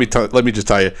let me just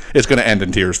tell you, it's going to end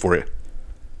in tears for you.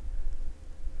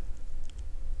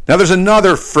 Now, there's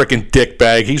another freaking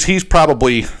dickbag. He's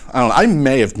probably, I don't know, I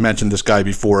may have mentioned this guy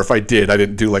before. If I did, I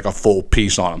didn't do like a full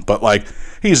piece on him. But like,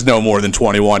 he's no more than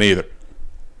 21 either.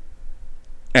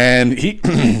 And he,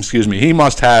 excuse me, he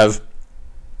must have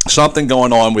something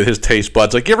going on with his taste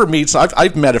buds. Like, you ever meet,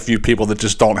 I've met a few people that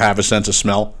just don't have a sense of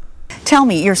smell. Tell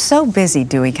me, you're so busy,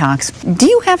 Dewey Cox. Do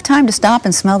you have time to stop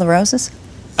and smell the roses?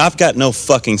 I've got no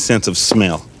fucking sense of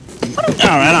smell. All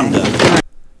right, I'm done.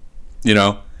 You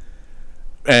know?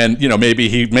 And, you know, maybe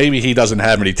he doesn't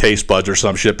have any taste buds or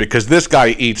some shit, because this guy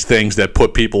eats things that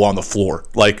put people on the floor.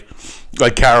 Like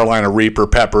Carolina Reaper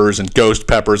peppers and ghost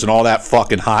peppers and all that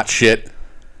fucking hot shit.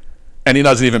 And he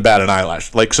doesn't even bat an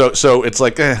eyelash. Like, so it's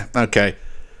like, okay.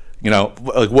 You know,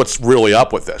 like, what's really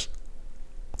up with this?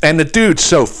 And the dude's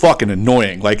so fucking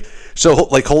annoying. Like, so,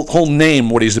 like, he'll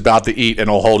name what he's about to eat, and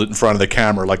he'll hold it in front of the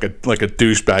camera like a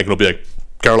douchebag. It'll be like,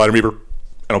 Carolina Reaper. And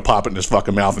he'll pop it in his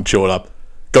fucking mouth and chew it up.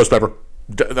 Ghost pepper.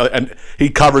 And he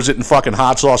covers it in fucking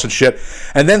hot sauce and shit.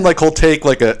 And then, like, he'll take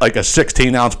like a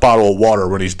 16-ounce bottle of water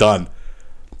when he's done.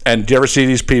 And do you ever see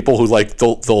these people who, like,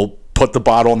 they'll put the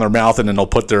bottle in their mouth, and then they'll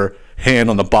put their hand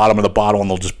on the bottom of the bottle, and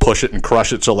they'll just push it and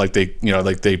crush it, so like they, you know,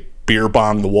 like they beer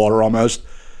bong the water almost.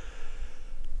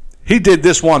 He did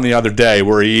this one the other day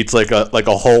where he eats like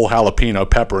a whole jalapeno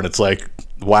pepper, and it's like,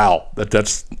 wow,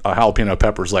 that's a jalapeno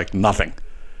pepper is like nothing,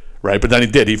 right? But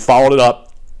then he followed it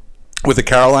up with a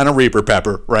Carolina Reaper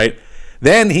pepper, right?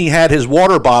 Then he had his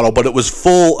water bottle, but it was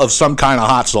full of some kind of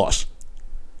hot sauce.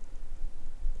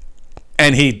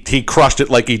 And he crushed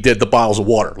it like he did the bottles of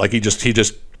water. Like he just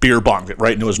beer bonged it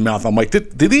right into his mouth. I'm like,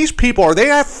 do these people, are they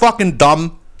that fucking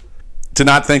dumb to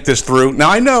not think this through? Now,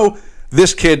 I know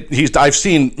this kid, I've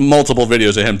seen multiple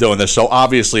videos of him doing this, so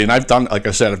obviously, and I've done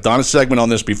a segment on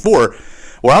this before,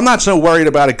 where I'm not so worried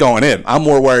about it going in. I'm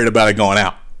more worried about it going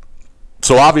out.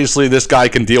 So obviously this guy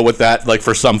can deal with that, like,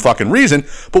 for some fucking reason.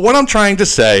 But what I'm trying to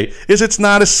say is it's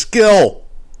not a skill.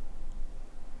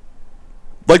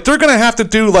 Like, they're gonna have to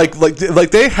do like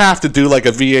they have to do like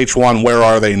a VH1 Where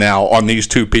Are They Now on these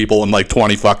two people in like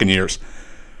 20 fucking years.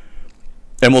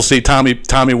 And we'll see Tommy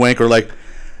Winkler like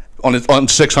on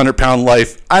 600-pound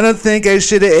life. I don't think I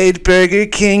should have ate Burger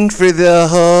King for the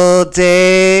whole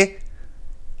day.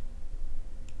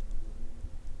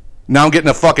 Now I'm getting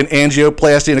a fucking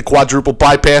angioplasty and a quadruple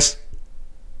bypass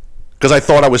because I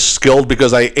thought I was skilled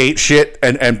because I ate shit,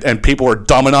 and people are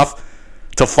dumb enough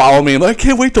to follow me. And I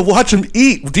can't wait to watch him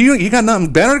eat. You got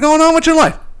nothing better going on with your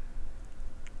life?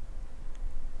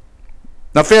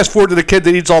 Now fast forward to the kid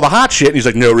that eats all the hot shit, and he's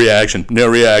like, no reaction.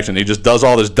 He just does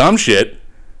all this dumb shit.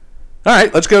 All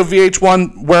right, let's go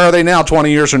VH1 Where Are They Now 20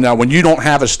 years from now when you don't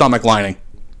have a stomach lining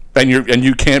and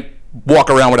you can't walk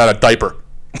around without a diaper.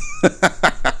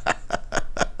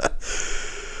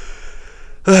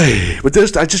 But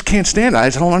this, I just can't stand it. I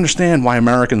don't understand why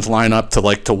Americans line up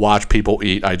to watch people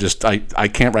eat. I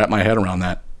can't wrap my head around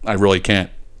that. I really can't.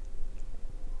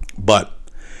 But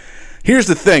here's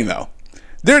the thing, though.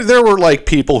 There were like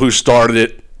people who started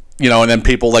it, you know, and then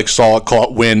people like saw it,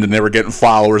 caught wind, and they were getting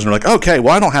followers, and they're like, okay,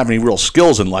 well, I don't have any real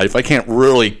skills in life. I can't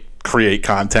really create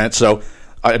content, so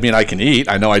I mean, I can eat.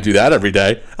 I know I do that every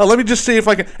day. Oh, let me just see if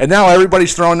I can. And now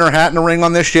everybody's throwing their hat in the ring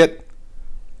on this shit.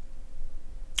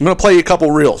 I'm going to play you a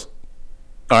couple reels.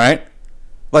 All right?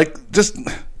 Like, just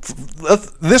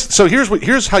this. So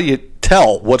here's how you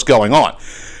tell what's going on.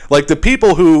 Like, the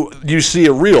people who you see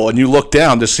a reel and you look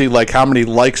down to see, like, how many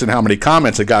likes and how many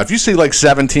comments it got. If you see, like,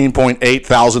 17.8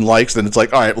 thousand likes, then it's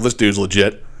like, all right, well, this dude's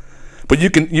legit. But you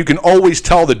can always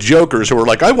tell the jokers who are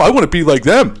like, I want to be like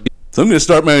them. So I'm going to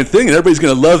start my own thing, and everybody's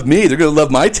going to love me. They're going to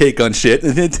love my take on shit.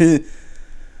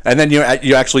 And then you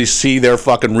actually see their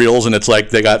fucking reels, and it's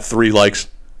like they got 3 likes.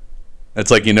 It's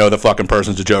like, you know, the fucking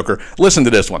person's a joker. Listen to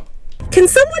this one. Can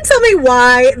someone tell me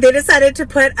why they decided to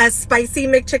put a spicy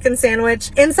McChicken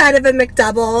sandwich inside of a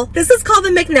McDouble? This is called the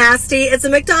McNasty. It's a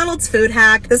McDonald's food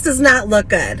hack. This does not look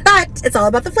good, but it's all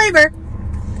about the flavor.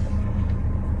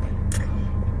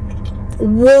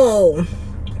 Whoa.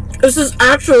 This is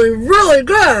actually really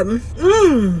good.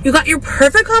 You got your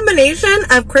perfect combination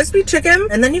of crispy chicken,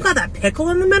 and then you got that pickle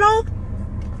in the middle.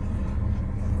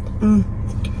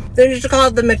 Then you should call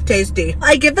it the McTasty.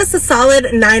 I give this a solid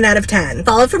 9 out of 10.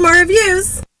 Follow for more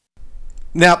reviews.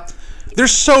 Now,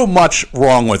 there's so much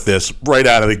wrong with this right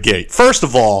out of the gate. First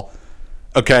of all,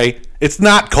 okay, it's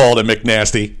not called a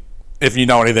McNasty, if you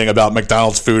know anything about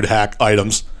McDonald's food hack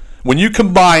items. When you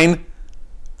combine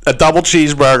a double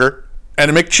cheeseburger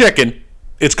and a McChicken,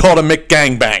 it's called a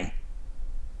McGangbang.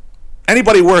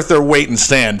 Anybody worth their weight in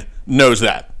sand knows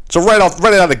that. So right out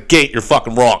of the gate, you're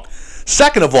fucking wrong.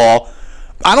 Second of all,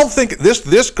 I don't think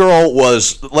this girl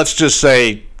was, let's just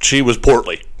say she was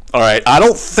portly. All right, I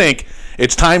don't think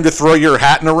it's time to throw your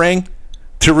hat in the ring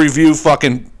to review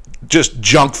fucking just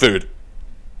junk food.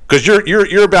 Because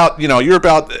you're about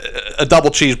a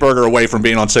double cheeseburger away from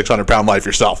being on 600-pound life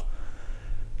yourself.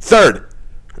 Third,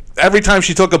 every time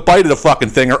she took a bite of the fucking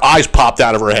thing, her eyes popped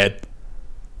out of her head.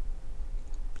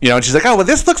 You know, and she's like, oh, well,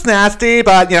 this looks nasty,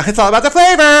 but, you know, it's all about the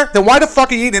flavor. Then why the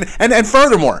fuck are you eating it? And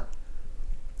furthermore,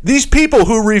 these people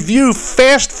who review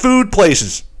fast food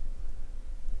places,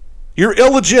 you're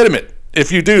illegitimate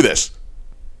if you do this.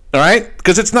 All right?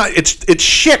 Because it's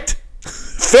shit.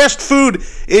 Fast food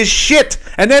is shit.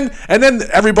 And then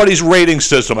everybody's rating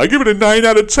system. I give it a 9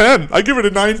 out of 10. I give it a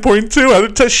 9.2 out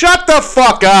of 10. Shut the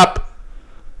fuck up.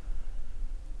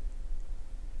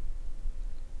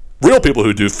 Real people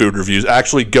who do food reviews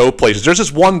actually go places. There's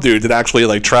this one dude that actually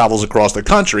like travels across the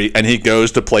country, and he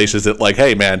goes to places that, like,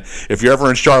 hey man, if you're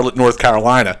ever in Charlotte, North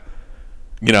Carolina,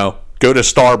 you know, go to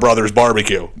Star Brothers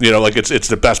Barbecue. You know, like it's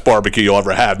the best barbecue you'll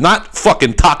ever have. Not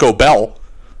fucking Taco Bell.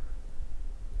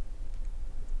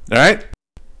 All right?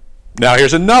 Now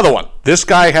here's another one. This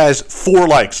guy has 4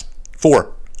 likes.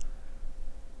 4.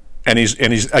 And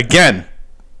he's again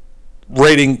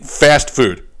rating fast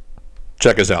food.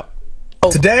 Check us out.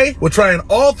 Today, we're trying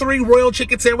all 3 Royal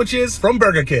Chicken sandwiches from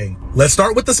Burger King. Let's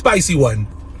start with the spicy one.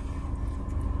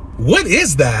 What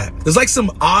is that? There's like some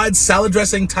odd salad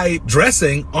dressing type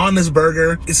dressing on this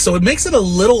burger. So it makes it a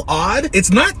little odd.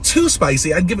 It's not too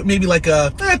spicy. I'd give it maybe like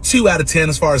a 2 out of 10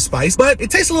 as far as spice, but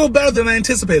it tastes a little better than I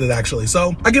anticipated actually.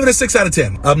 So I give it a 6 out of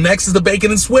 10. Up next is the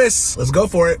bacon and Swiss. Let's go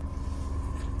for it.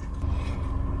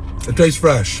 It tastes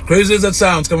fresh. Crazy as that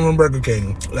sounds coming from Burger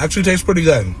King. It actually tastes pretty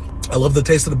good. I love the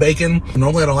taste of the bacon.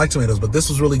 Normally I don't like tomatoes, but this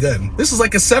was really good. This is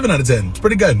like a 7 out of 10. It's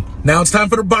pretty good. Now it's time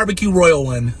for the barbecue royal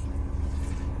one.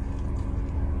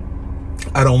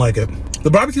 I don't like it.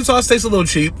 The barbecue sauce tastes a little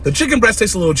cheap. The chicken breast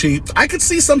tastes a little cheap. I could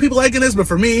see some people liking this, but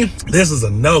for me, this is a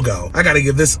no-go. I gotta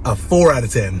give this a 4 out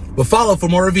of 10. But follow for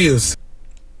more reviews.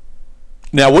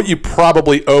 Now, what you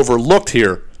probably overlooked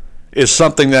here is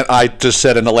something that I just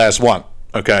said in the last one,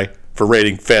 okay, for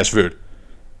rating fast food.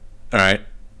 All right?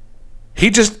 He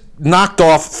just knocked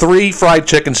off 3 fried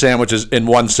chicken sandwiches in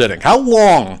one sitting. How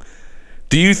long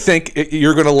do you think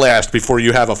you're going to last before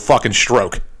you have a fucking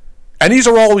stroke? And these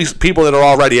are always people that are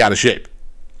already out of shape.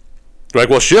 They're like,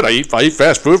 well, shit, I eat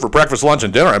fast food for breakfast, lunch,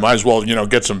 and dinner. I might as well, you know,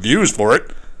 get some views for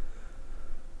it.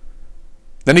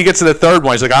 Then he gets to the third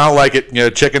one. He's like, I don't like it. You know,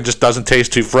 chicken just doesn't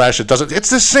taste too fresh. It's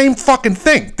the same fucking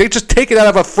thing. They just take it out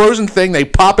of a frozen thing. They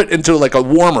pop it into like a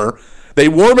warmer. They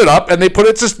warm it up, and they put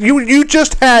it just... You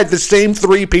just had the same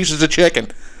 3 pieces of chicken.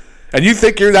 And you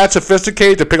think you're that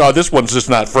sophisticated to pick, oh, this one's just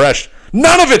not fresh.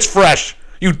 None of it's fresh,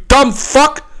 you dumb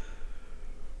fuck!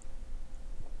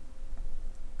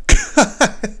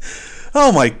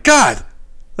 Oh, my God.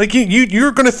 Like,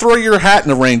 you're going to throw your hat in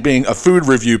the ring being a food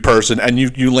review person, and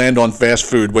you land on fast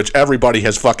food, which everybody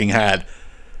has fucking had.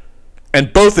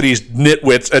 And both of these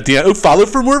nitwits at the end, follow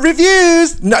for more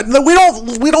reviews. No, we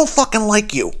don't fucking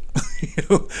like you.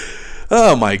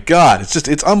 Oh my God,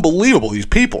 it's unbelievable, these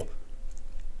people.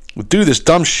 do this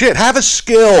dumb shit. Have a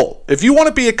skill. If you want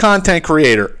to be a content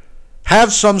creator,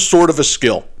 have some sort of a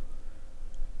skill.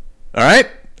 All right?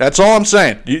 That's all I'm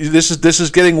saying. This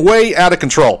is getting way out of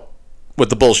control with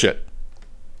the bullshit.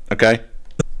 Okay?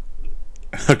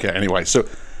 Okay, anyway, so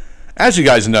as you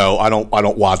guys know, I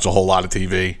don't watch a whole lot of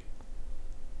TV.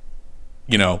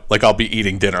 You know, like I'll be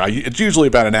eating dinner. It's usually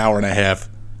about an hour and a half,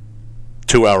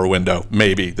 2-hour window,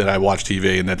 maybe, that I watch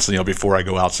TV, and that's, you know, before I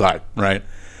go outside, right?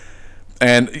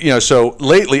 And, you know, so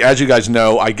lately, as you guys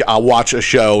know, I'll watch a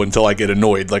show until I get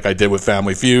annoyed, like I did with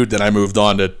Family Feud. Then I moved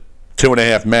on to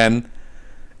 2.5 Men.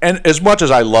 And as much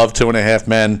as I love 2.5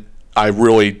 Men, I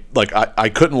really, like, I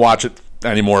couldn't watch it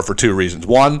anymore for 2 reasons.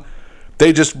 One,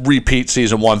 they just repeat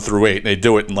season 1 through 8, and they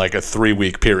do it in like a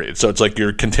 3-week period. So it's like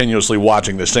you're continuously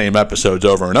watching the same episodes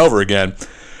over and over again.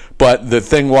 But the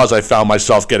thing was, I found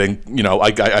myself getting, you know,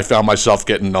 I found myself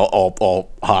getting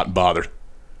all hot and bothered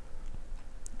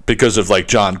because of like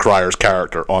John Cryer's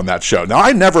character on that show. Now,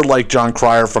 I never liked John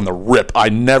Cryer from the rip. I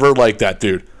never liked that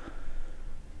dude.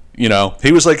 You know,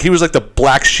 he was like the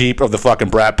black sheep of the fucking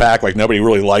Brat Pack. Like, nobody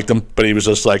really liked him, but he was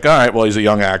just like, all right, well, he's a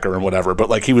young actor and whatever. But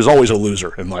like, he was always a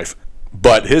loser in life.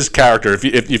 But his character,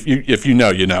 if you know,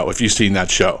 you know. If you've seen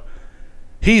that show,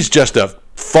 he's just a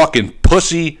fucking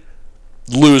pussy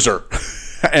loser,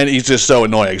 and he's just so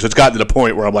annoying. So it's gotten to the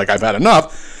point where I'm like, I've had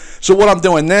enough. So what I'm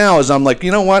doing now is I'm like,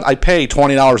 you know what? I pay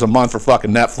 $20 a month for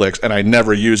fucking Netflix, and I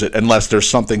never use it unless there's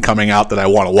something coming out that I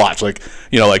want to watch. Like,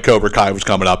 you know, like Cobra Kai was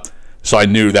coming up, so I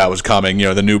knew that was coming. You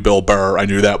know, the new Bill Burr, I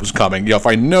knew that was coming. You know, if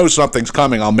I know something's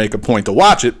coming, I'll make a point to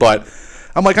watch it. But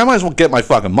I'm like, I might as well get my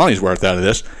fucking money's worth out of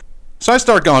this. So I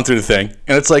start going through the thing,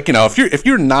 and it's like, you know, if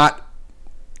you're not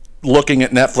looking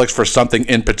at Netflix for something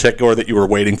in particular that you were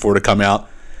waiting for to come out,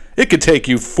 it could take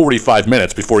you 45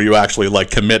 minutes before you actually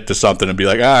like commit to something and be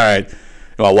like, all right,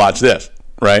 well, I'll watch this,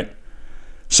 right?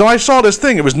 So I saw this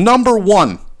thing. It was number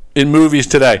 1 in movies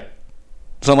today.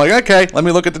 So I'm like, okay, let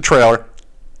me look at the trailer.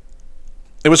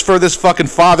 It was for this fucking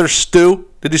Father Stu.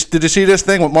 Did you see this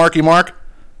thing with Marky Mark?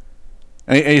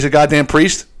 And he's a goddamn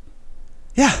priest.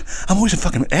 Yeah, I'm always in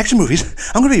fucking action movies.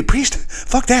 I'm gonna be a priest.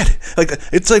 Fuck that. Like,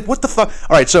 it's like, what the fuck?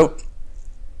 All right, so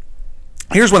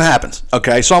here's what happens.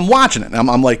 Okay, so I'm watching it, and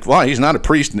I'm like, well, he's not a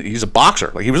priest. He's a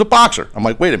boxer. Like, he was a boxer. I'm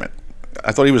like, wait a minute.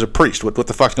 I thought he was a priest. What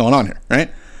the fuck's going on here,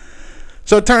 right?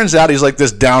 So it turns out he's like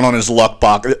this down on his luck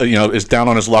boxer,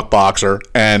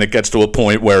 and it gets to a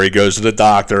point where he goes to the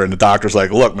doctor, and the doctor's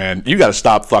like, look, man, you got to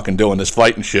stop fucking doing this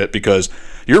fighting shit because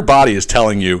your body is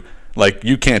telling you, like,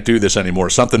 you can't do this anymore.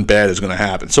 Something bad is going to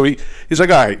happen. So he's like,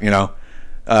 all right, you know,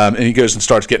 and he goes and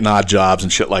starts getting odd jobs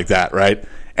and shit like that, right?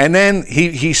 And then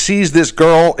he sees this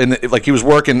girl like he was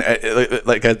working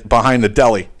behind the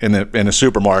deli in a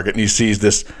supermarket, and he sees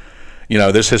this, you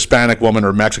know, this Hispanic woman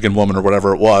or Mexican woman or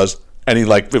whatever it was, and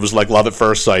it was like love at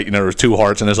first sight. You know, there was 2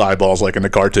 hearts in his eyeballs like in the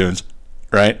cartoons,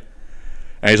 right?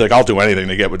 And he's like, I'll do anything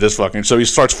to get with this fucking... So he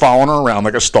starts following her around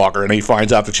like a stalker, and he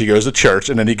finds out that she goes to church,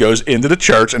 and then he goes into the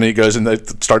church, and he goes and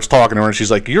starts talking to her, and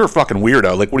she's like, you're a fucking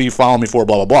weirdo. Like, what are you following me for,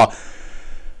 blah, blah, blah.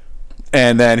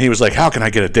 And then he was like, how can I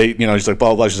get a date? You know, he's like, blah,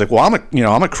 blah, blah. She's like, well,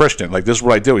 I'm a Christian. Like, this is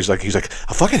what I do. He's like,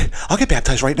 oh, fuck it. I'll get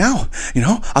baptized right now. You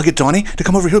know, I'll get Donnie to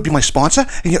come over here, be my sponsor.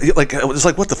 And like, it's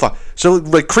like, what the fuck? So,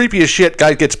 like, creepy as shit,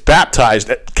 guy gets baptized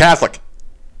at Catholic.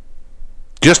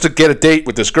 Just to get a date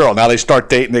with this girl. Now they start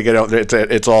dating. They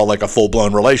it's all like a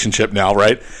full-blown relationship now,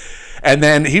 right? And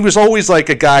then he was always like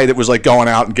a guy that was like going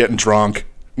out and getting drunk,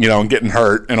 you know, and getting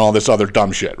hurt and all this other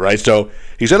dumb shit, right? So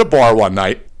he's at a bar one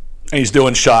night, and he's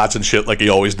doing shots and shit like he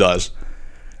always does.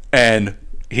 And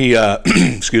he,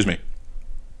 excuse me,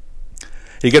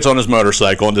 he gets on his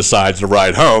motorcycle and decides to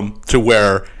ride home to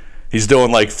where he's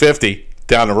doing like 50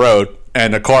 down the road,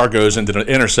 and the car goes into the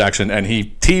intersection, and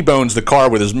he T-bones the car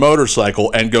with his motorcycle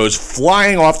and goes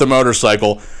flying off the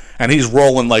motorcycle, and he's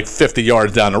rolling like 50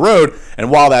 yards down the road.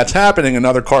 And while that's happening,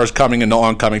 another car is coming into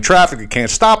oncoming traffic. He can't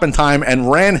stop in time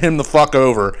and ran him the fuck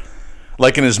over,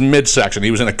 like in his midsection.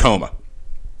 He was in a coma,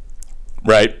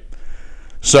 right?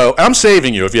 So I'm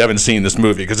saving you if you haven't seen this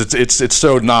movie, because it's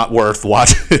so not worth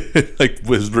watching. Like, it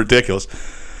was ridiculous,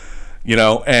 you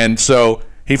know. And so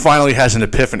he finally has an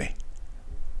epiphany.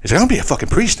 He's like, I'm going to be a fucking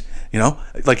priest, you know?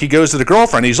 Like, he goes to the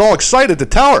girlfriend. He's all excited to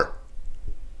tell her.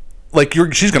 Like,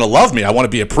 she's going to love me. I want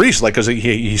to be a priest, like, because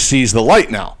he sees the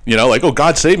light now. You know, like, oh,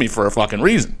 God saved me for a fucking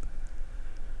reason.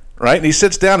 Right? And he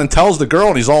sits down and tells the girl,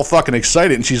 and he's all fucking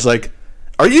excited. And she's like,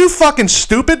 are you fucking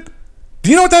stupid? Do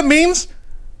you know what that means?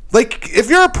 Like, if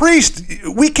you're a priest,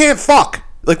 we can't fuck.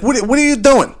 Like, what are you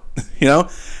doing? You know?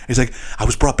 He's like, I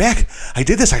was brought back. I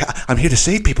did this. I'm here to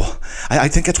save people. I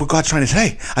think that's what God's trying to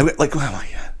say.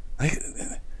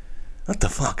 What the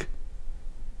fuck?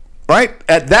 right?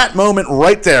 At that moment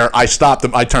right there, I stopped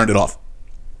them. I turned it off.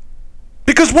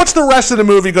 Because what's the rest of the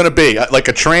movie going to be? Like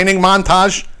a training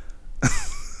montage?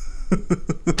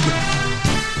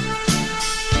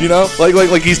 You know,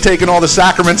 like he's taking all the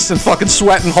sacraments and fucking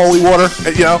sweating holy water.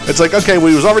 You know, it's like, okay, well,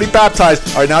 he was already baptized.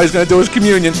 All right, now he's going to do his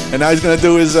communion, and now he's going to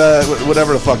do his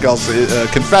whatever the fuck else,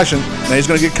 confession. And he's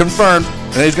going to get confirmed,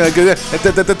 and then he's going to go.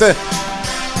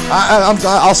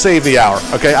 I'll save the hour.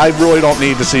 Okay, I really don't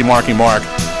need to see Marky Mark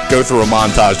go through a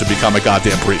montage to become a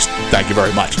goddamn priest. Thank you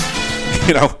very much.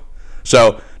 You know,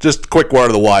 so just quick word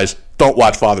of the wise: don't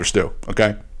watch Father Stu.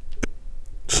 Okay.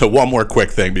 So one more quick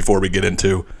thing before we get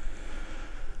into.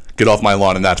 Get off my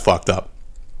lawn, and that's fucked up.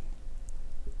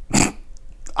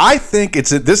 I think it's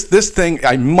this thing.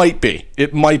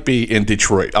 It might be in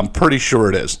Detroit. I'm pretty sure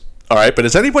it is. All right, but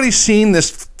has anybody seen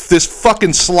this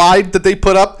fucking slide that they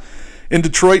put up in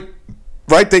Detroit?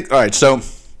 Right? All right, so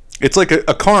it's like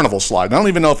a carnival slide. I don't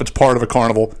even know if it's part of a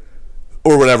carnival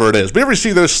or whatever it is. But you ever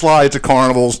see those slides at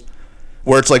carnivals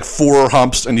where it's like 4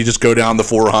 humps and you just go down the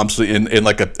 4 humps in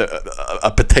like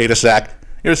a potato sack?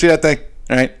 You ever see that thing?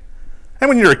 All right. And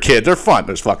when you're a kid, they're fun,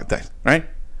 those fucking things, right?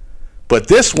 But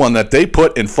this one that they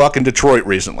put in fucking Detroit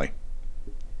recently,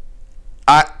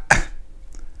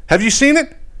 have you seen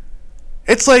it?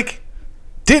 It's like,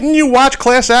 didn't you watch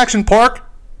Class Action Park?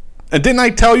 And didn't I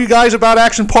tell you guys about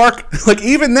Action Park? Like,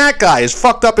 even that guy, as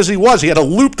fucked up as he was, he had a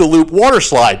loop-de-loop water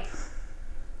slide.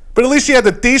 But at least he had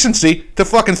the decency to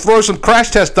fucking throw some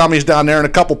crash test dummies down there and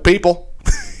a couple people,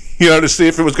 you know, to see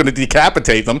if it was going to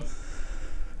decapitate them.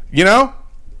 You know?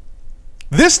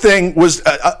 This thing was,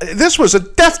 this was a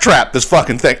death trap, this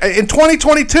fucking thing. In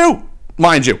 2022,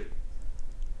 mind you.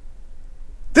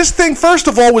 This thing, first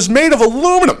of all, was made of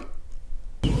aluminum.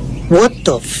 What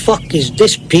the fuck is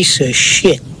this piece of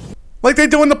shit? Like they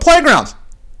do in the playgrounds.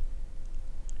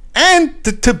 And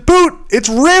to boot, it's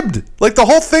ribbed. Like the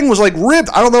whole thing was like ribbed.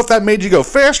 I don't know if that made you go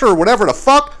faster or whatever the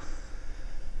fuck.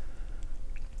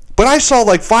 But I saw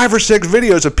like 5 or 6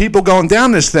 videos of people going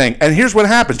down this thing. And here's what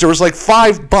happens. There was like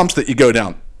 5 bumps that you go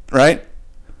down, right?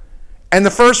 And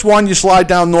the first one, you slide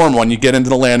down normal and you get into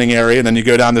the landing area, and then you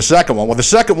go down the second one. Well, the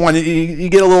second one, you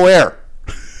get a little air,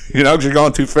 you know, because you're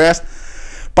going too fast.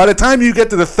 By the time you get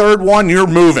to the third one, you're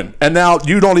moving. And now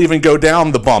you don't even go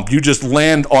down the bump. You just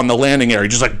land on the landing area.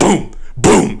 Just like boom,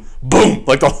 boom, boom.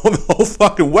 Like the whole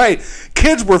fucking way.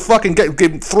 Kids were fucking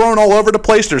getting thrown all over the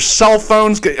place. There's cell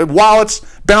phones, wallets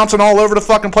bouncing all over the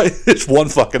fucking place. It's one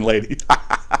fucking lady.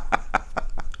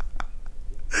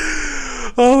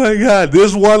 Oh my God,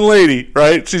 this one lady,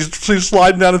 right? She's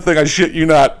sliding down the thing. I shit you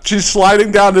not. She's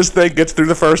sliding down this thing, gets through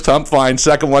the first hump, fine.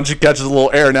 Second one, she catches a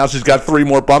little air. Now she's got 3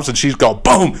 more bumps, and she's going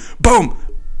boom, boom.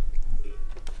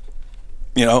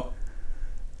 You know.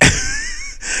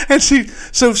 And she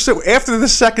so after the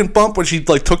second bump, when she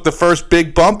like took the first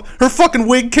big bump, her fucking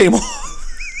wig came off.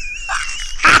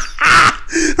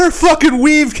 Her fucking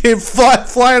weave came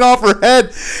flying off her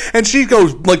head, and she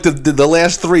goes like the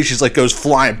last 3. She's like goes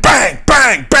flying, bang,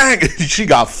 bang, bang. She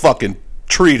got fucking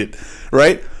treated,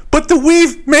 right? But the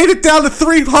weave made it down to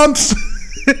 3 humps.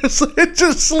 It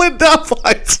just slid down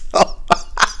by itself.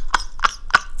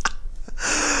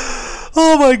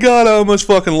 Oh my God, I almost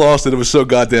fucking lost it. It was so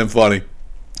goddamn funny.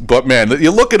 But man,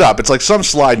 you look it up. It's like some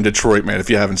slide in Detroit, man. If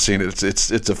you haven't seen it,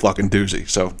 it's a fucking doozy.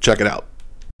 So check it out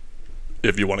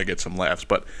if you want to get some laughs.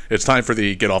 But it's time for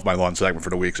the Get Off My Lawn segment for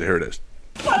the week, so here it is.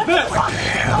 What the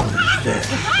hell is this?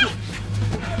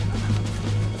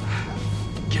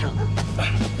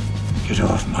 Get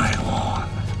off my lawn.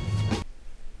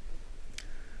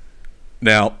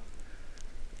 Now,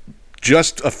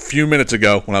 just a few minutes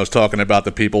ago, when I was talking about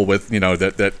the people with, you know,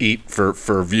 that eat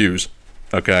for views,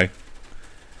 okay?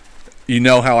 You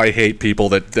know how I hate people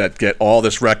that get all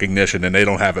this recognition and they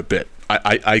don't have a bit.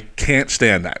 I can't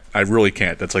stand that. I really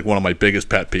can't. That's like one of my biggest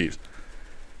pet peeves.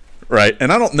 Right?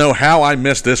 And I don't know how I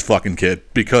missed this fucking kid,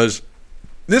 because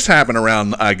this happened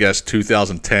around, I guess,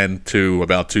 2010 to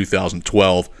about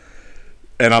 2012.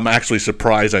 And I'm actually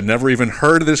surprised I never even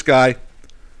heard of this guy.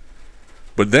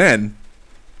 But then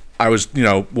I was, you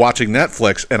know, watching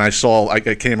Netflix, and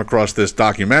I came across this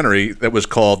documentary that was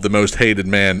called The Most Hated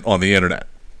Man on the Internet.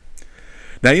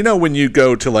 Now, you know when you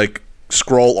go to, like,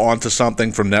 scroll onto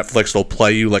something from Netflix, they'll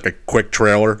play you, like, a quick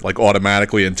trailer, like,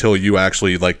 automatically until you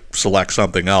actually, like, select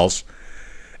something else.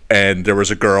 And there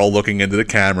was a girl looking into the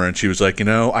camera, and she was like, you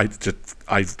know, I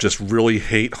just really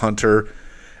hate Hunter,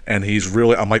 and he's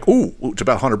really, I'm like, ooh, it's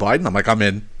about Hunter Biden? I'm like, I'm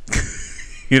in.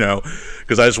 You know,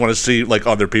 because I just want to see, like,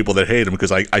 other people that hate him,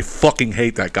 because I fucking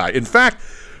hate that guy. In fact,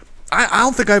 I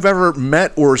don't think I've ever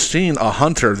met or seen a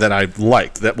Hunter that I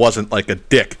liked that wasn't, like, a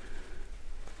dick.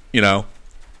 You know?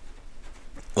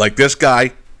 Like this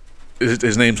guy,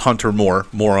 his name's Hunter Moore.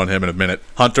 More on him in a minute.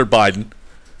 Hunter Biden.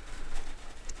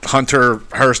 Hunter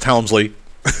Hearst Helmsley,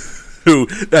 who,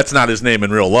 that's not his name in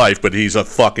real life, but he's a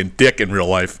fucking dick in real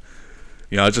life.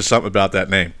 You know, it's just something about that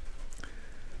name.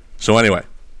 So anyway.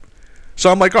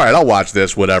 So I'm like, all right, I'll watch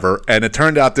this, whatever. And it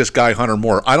turned out this guy, Hunter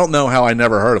Moore, I don't know how I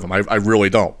never heard of him. I really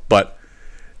don't. But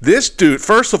this dude,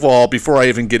 first of all, before I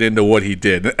even get into what he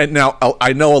did, and now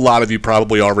I know a lot of you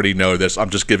probably already know this. I'm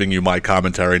just giving you my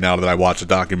commentary now that I watched the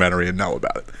documentary and know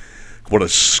about it. What a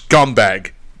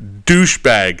scumbag,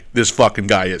 douchebag this fucking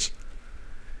guy is.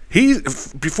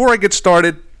 Before I get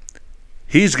started,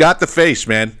 he's got the face,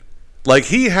 man. Like,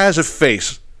 he has a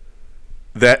face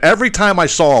that every time I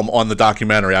saw him on the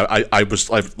documentary, I was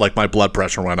like, my blood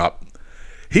pressure went up.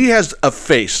 He has a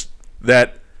face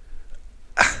that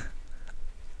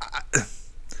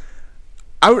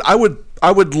I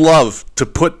would love to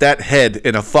put that head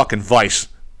in a fucking vice.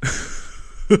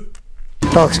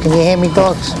 Dogs, can you hear me,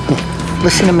 dogs?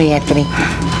 Listen to me, Anthony.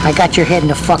 I got your head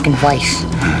in a fucking vice.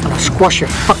 I'm gonna squash your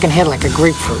fucking head like a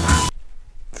grapefruit.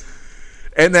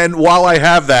 And then while I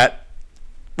have that,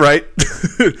 right,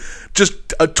 just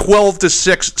a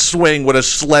 12-6 swing with a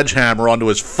sledgehammer onto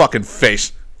his fucking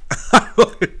face.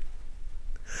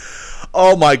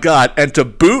 Oh my God! And to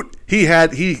boot, he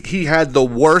had the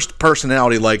worst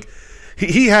personality. Like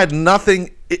he had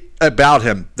nothing about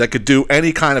him that could do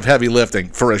any kind of heavy lifting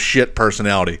for a shit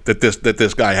personality that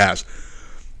this guy has.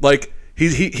 Like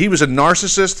he was a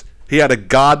narcissist. He had a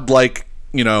godlike,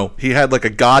 you know, he had like a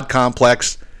god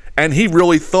complex, and he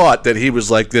really thought that he was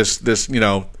like this you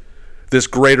know, this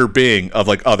greater being of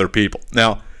like other people.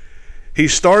 Now, he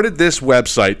started this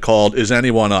website called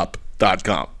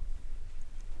isanyoneup.com.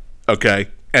 Okay?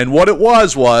 And what it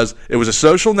was it was a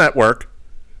social network,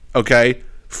 okay,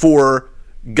 for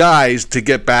guys to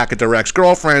get back at their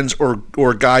ex-girlfriends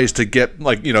or guys to get,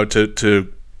 like, you know,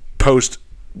 to post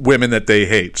women that they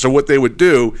hate. So what they would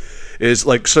do is,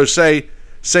 like, so say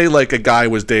like a guy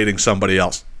was dating somebody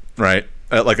else, right?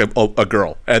 Like a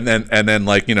girl. And then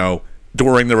like, you know,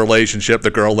 during the relationship,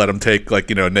 the girl let him take, like,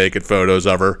 you know, naked photos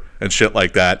of her and shit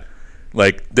like that.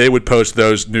 Like, they would post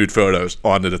those nude photos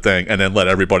onto the thing and then let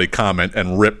everybody comment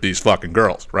and rip these fucking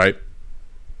girls, right?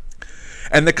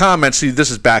 And the comments, see, this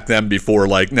is back then before,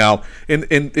 like, now, in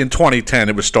 2010,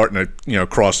 it was starting to, you know,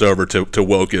 cross over to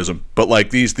wokeism. But,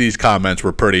 like, these comments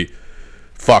were pretty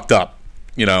fucked up,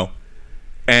 you know?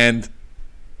 And,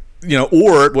 you know,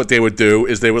 or what they would do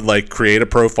is they would, like, create a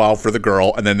profile for the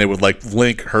girl and then they would, like,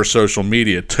 link her social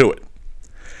media to it.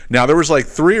 Now, there was like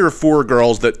 3 or 4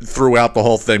 girls that throughout the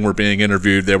whole thing were being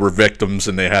interviewed. They were victims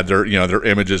and they had their, you know, their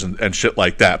images and shit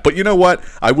like that. But you know what?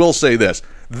 I will say this.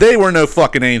 They were no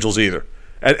fucking angels either.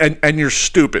 And you're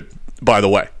stupid, by the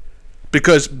way.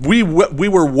 Because we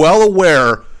were well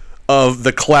aware of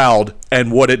the cloud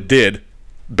and what it did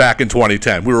back in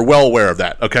 2010. We were well aware of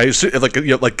that, okay? So, like, you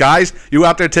know, like, guys, you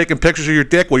out there taking pictures of your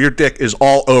dick? Well, your dick is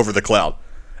all over the cloud.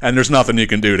 And there's nothing you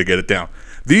can do to get it down.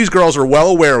 These girls are well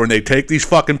aware when they take these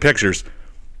fucking pictures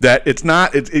that it's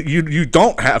not, you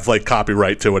don't have, like,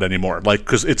 copyright to it anymore, like,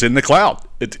 because it's in the cloud.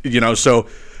 It, you know, so,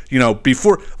 you know,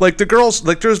 before, like, the girls,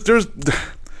 like, there's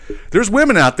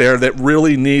women out there that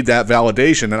really need that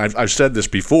validation, and I've said this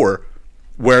before,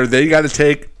 where they got to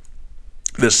take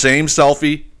the same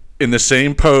selfie in the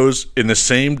same pose in the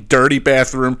same dirty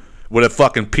bathroom with a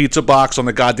fucking pizza box on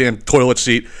the goddamn toilet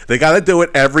seat. They got to do it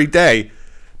every day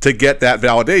to get that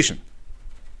validation.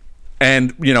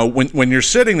 And, you know, when you're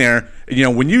sitting there, you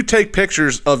know, when you take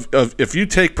pictures of if you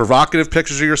take provocative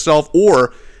pictures of yourself,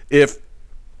 or if,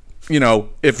 you know,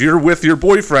 if you're with your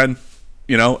boyfriend,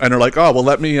 you know, and they're like, oh, well,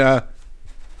 let me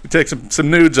take some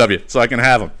nudes of you so I can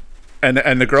have them.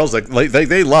 And the girls, like,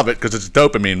 they love it because it's a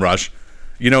dopamine rush.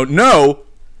 You know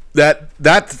that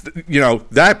you know,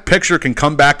 that picture can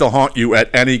come back to haunt you at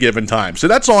any given time. So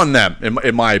that's on them,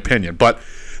 in my opinion. But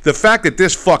the fact that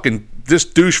this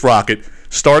douche rocket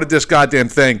started this goddamn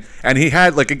thing, and he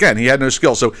had, like, again, he had no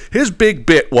skill. So his big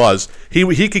bit was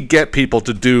he could get people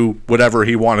to do whatever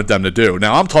he wanted them to do.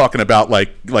 Now I'm talking about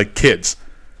like kids,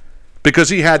 because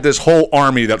he had this whole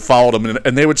army that followed him,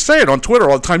 and they would say it on Twitter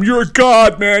all the time. You're a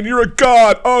god, man. You're a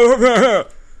god. Oh,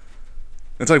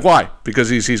 it's like, why? Because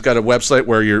he's got a website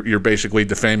where you're basically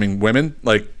defaming women.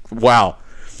 Like, wow.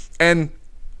 And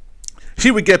he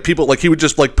would get people, like, he would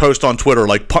just, like, post on Twitter,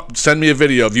 like, send me a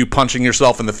video of you punching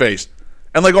yourself in the face.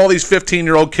 And, like, all these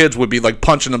 15-year-old kids would be, like,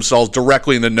 punching themselves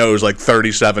directly in the nose, like,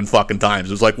 37 fucking times.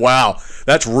 It was like, wow,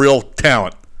 that's real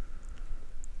talent.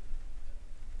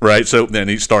 right? So then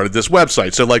he started this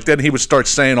website. So like then he would start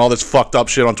saying all this fucked up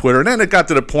shit on Twitter, and then it got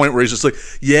to the point where he's just like,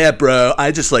 yeah, bro,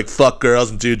 I just like fuck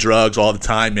girls and do drugs all the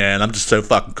time, man. I'm just so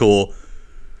fucking cool.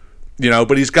 You know,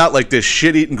 but he's got like this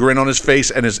shit-eating grin on his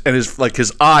face, and his like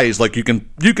his eyes, like you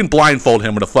can blindfold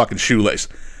him with a fucking shoelace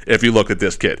if you look at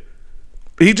this kid.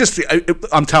 He just,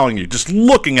 I'm telling you, just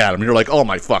looking at him, you're like, oh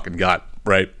my fucking God,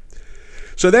 right?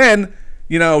 So then,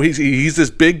 you know, he's this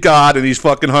big god, and he's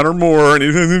fucking Hunter Moore, and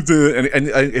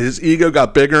his ego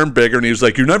got bigger and bigger, and he was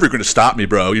like, you're never going to stop me,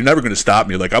 bro. You're never going to stop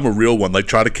me. Like, I'm a real one. Like,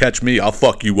 try to catch me. I'll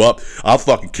fuck you up. I'll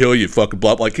fucking kill you, fucking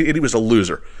blah. Like, he was a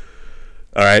loser.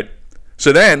 All right?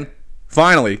 So then,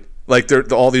 finally, like,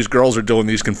 all these girls are doing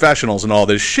these confessionals and all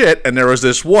this shit, and there was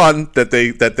this one that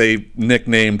they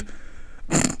nicknamed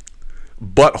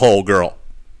Butthole Girl.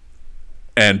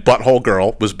 And Butthole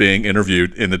Girl was being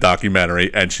interviewed in the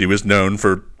documentary, and she was known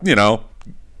for, you know,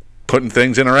 putting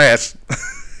things in her ass.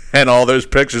 And all those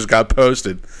pictures got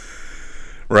posted,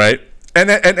 right?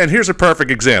 And here's a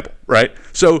perfect example, right?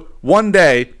 So one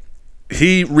day,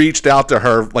 he reached out to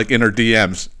her, like, in her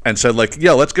DMs and said, like,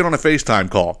 yo, let's get on a FaceTime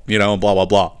call, you know, and blah, blah,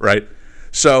 blah, right?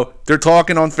 So they're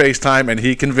talking on FaceTime, and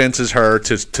he convinces her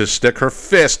to stick her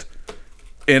fist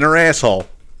in her asshole,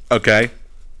 okay?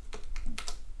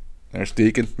 There's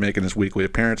Deacon making his weekly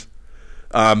appearance.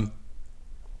 And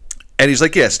he's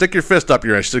like, yeah, stick your fist up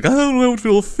your ass. She's like, I don't know, it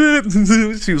feel fit.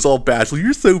 She was all bashful.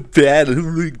 You're so bad.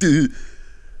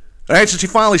 All right, so she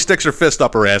finally sticks her fist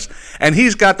up her ass, and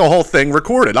he's got the whole thing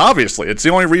recorded, obviously. It's the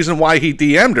only reason why he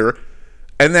DM'd her.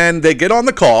 And then they get on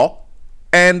the call,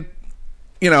 and,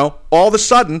 you know, all of a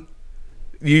sudden,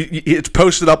 it's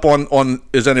posted up on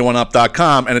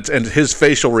isanyoneup.com, and his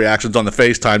facial reactions on the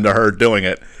FaceTime to her doing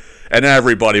it. And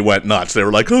everybody went nuts. They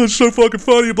were like, oh, it's so fucking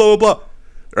funny, blah, blah, blah.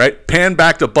 Right? Pan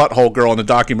back to Butthole Girl in the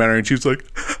documentary, and she's like,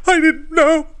 I didn't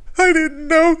know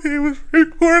he was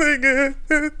recording it.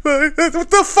 What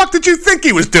the fuck did you think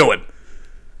he was doing?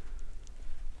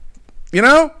 You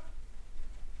know?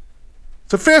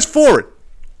 So fast forward.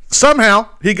 Somehow,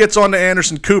 he gets on to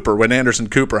Anderson Cooper when Anderson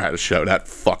Cooper had a show. That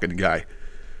fucking guy.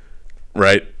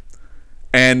 Right?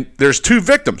 And there's two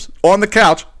victims on the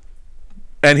couch,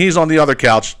 and he's on the other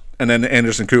couch. And then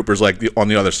Anderson Cooper's like on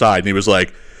the other side, and he was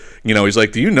like, you know, he's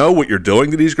like, do you know what you're doing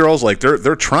to these girls? Like, they're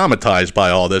traumatized by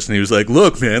all this. And he was like,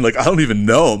 look, man, like, I don't even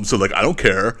know them, so like, I don't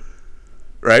care,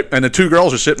 right? And the two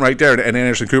girls are sitting right there, and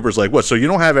Anderson Cooper's like, what? So you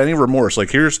don't have any remorse? Like,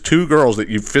 here's two girls that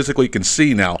you physically can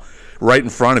see now, right in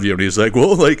front of you. And he's like,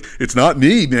 well, like, it's not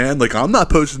me, man. Like, I'm not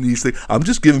posting these things. I'm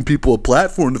just giving people a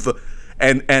platform to.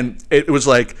 And it was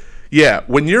like, yeah,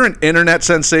 when you're an internet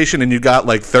sensation and you got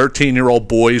like 13-year-old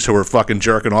boys who are fucking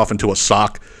jerking off into a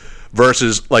sock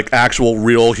versus like actual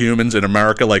real humans in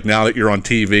America, like now that you're on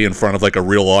TV in front of like a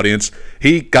real audience,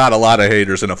 he got a lot of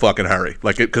haters in a fucking hurry.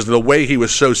 Like, because the way he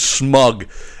was so smug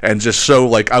and just so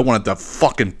like, I wanted to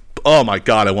fucking, oh my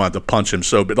God, I wanted to punch him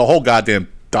so, but the whole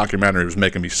goddamn documentary was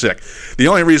making me sick. The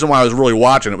only reason why I was really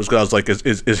watching it was because I was like,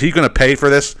 is he going to pay for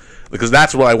this? Because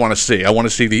that's what I want to see. I want to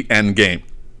see the end game,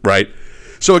 right?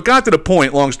 So it got to the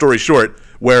point, long story short,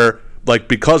 where, like,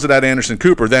 because of that Anderson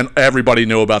Cooper, then everybody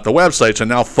knew about the website, so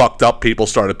now fucked up people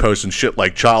started posting shit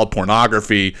like child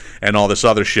pornography and all this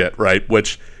other shit, right?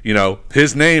 Which, you know,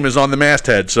 his name is on the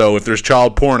masthead, so if there's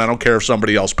child porn, I don't care if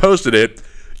somebody else posted it,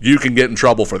 you can get in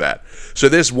trouble for that. So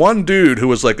this one dude who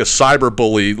was like a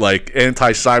cyberbully, like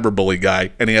anti-cyberbully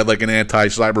guy, and he had like an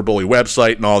anti-cyberbully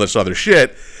website and all this other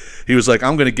shit, he was like,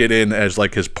 I'm going to get in as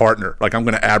like his partner. Like, I'm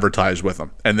going to advertise with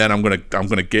him. And then I'm going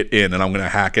to get in and I'm going to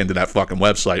hack into that fucking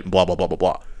website and blah, blah, blah, blah,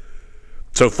 blah.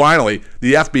 So finally,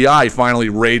 the FBI finally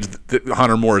raided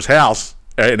Hunter Moore's house,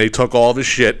 and they took all of his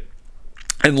shit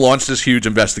and launched this huge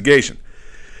investigation.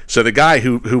 So the guy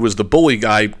who was the bully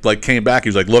guy, like, came back. He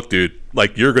was like, look, dude,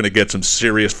 like, you're going to get some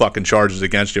serious fucking charges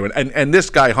against you. And this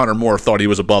guy, Hunter Moore, thought he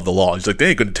was above the law. He's like,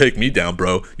 they ain't going to take me down,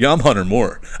 bro. Yeah, I'm Hunter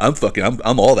Moore. I'm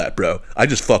all that, bro. I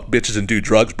just fuck bitches and do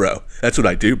drugs, bro. That's what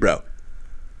I do, bro.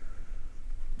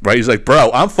 Right? He's like,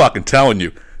 bro, I'm fucking telling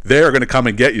you, they're going to come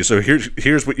and get you. So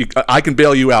here's what I can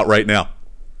bail you out right now.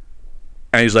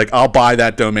 And he's like, I'll buy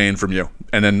that domain from you.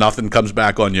 And then nothing comes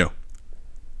back on you.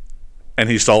 And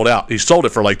he sold out. He sold it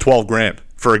for like $12,000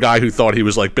 for a guy who thought he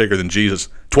was like bigger than Jesus.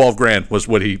 $12,000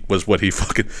 was what he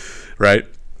fucking, right?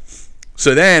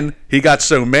 So then he got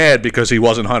so mad because he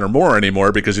wasn't Hunter Moore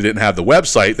anymore because he didn't have the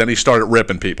website. Then he started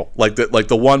ripping people. Like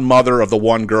the one mother of the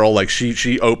one girl, like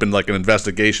she opened like an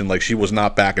investigation. Like, she was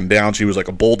not backing down. She was like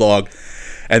a bulldog.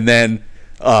 And then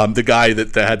the guy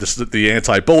that had the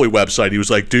anti-bully website, he was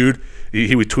like, dude,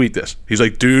 he would tweet this. He's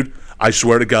like, dude, I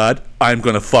swear to God, I'm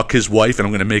going to fuck his wife and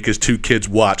I'm going to make his 2 kids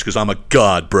watch because I'm a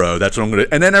god, bro. That's what I'm going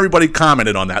to... And then everybody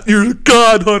commented on that. You're a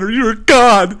god, Hunter. You're a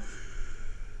god.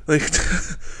 Like,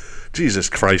 Jesus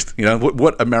Christ. You know,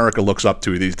 what America looks up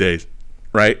to these days,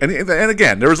 right? And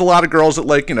again, there was a lot of girls that,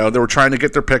 like, you know, they were trying to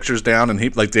get their pictures down and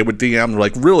they would DM,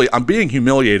 like, really, I'm being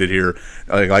humiliated here.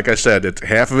 Like I said,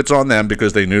 half of it's on them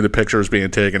because they knew the picture was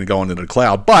being taken and going into the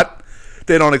cloud. But...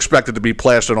 they don't expect it to be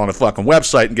plastered on a fucking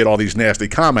website and get all these nasty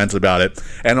comments about it.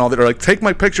 And all that are like, take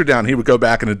my picture down. He would go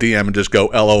back in the DM and just go,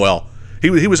 LOL. He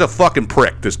was a fucking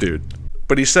prick, this dude.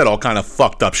 But he said all kind of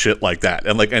fucked up shit like that.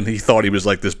 And he thought he was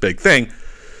like this big thing.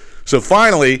 So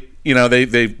finally, you know,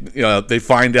 they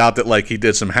find out that, like, he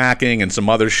did some hacking and some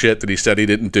other shit that he said he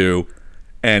didn't do.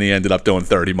 And he ended up doing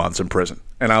 30 months in prison.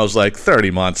 And I was like, 30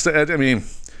 months? I mean,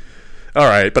 all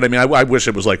right. But I mean, I wish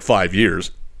it was like 5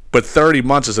 years. But 30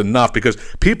 months is enough because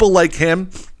people like him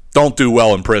don't do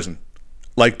well in prison.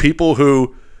 Like people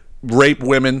who rape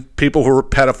women, people who are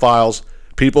pedophiles,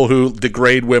 people who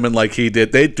degrade women like he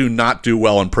did, they do not do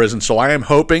well in prison. So I am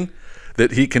hoping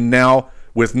that he can now,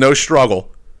 with no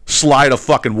struggle, slide a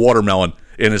fucking watermelon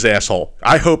in his asshole.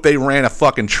 I hope they ran a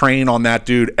fucking train on that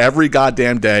dude every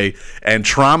goddamn day and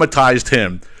traumatized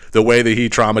him the way that he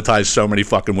traumatized so many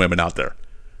fucking women out there.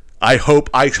 I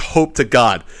hope to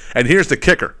God. And here's the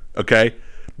kicker. Okay,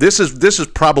 this is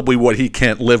probably what he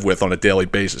can't live with on a daily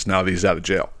basis now that he's out of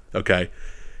jail. Okay,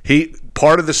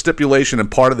 part of the stipulation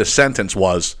and part of the sentence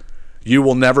was you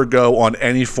will never go on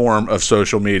any form of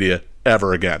social media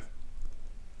ever again,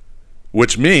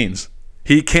 which means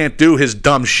he can't do his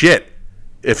dumb shit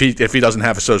if he doesn't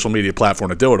have a social media platform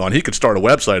to do it on. He could start a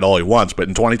website all he wants, but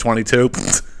in 2022,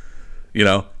 you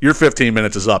know, your 15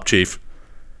 minutes is up, Chief.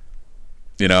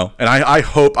 You know, and I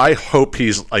hope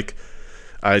he's like.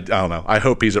 I don't know. I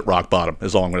hope he's at rock bottom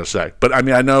is all I'm going to say. But, I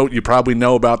mean, I know you probably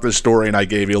know about this story, and I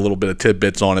gave you a little bit of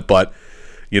tidbits on it. But,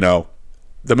 you know,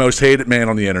 the most hated man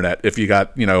on the internet, if you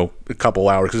got, you know, a couple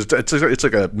hours. Because it's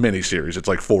like a mini-series. It's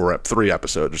like 3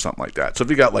 episodes or something like that. So if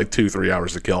you got like 2-3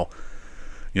 hours to kill,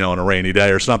 you know, on a rainy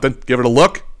day or something, give it a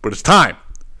look. But it's time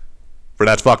for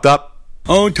That's Fucked Up.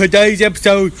 On today's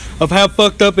episode of How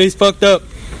Fucked Up is Fucked Up.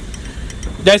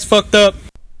 That's fucked up.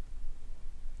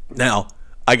 Now...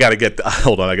 I got to get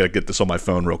this on my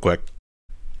phone real quick.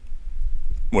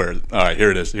 All right,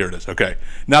 here it is. Okay.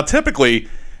 Now, typically,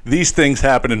 these things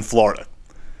happen in Florida.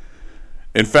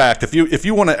 In fact, if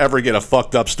you want to ever get a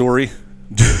fucked up story,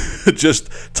 just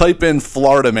type in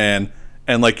Florida man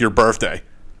and, like, your birthday.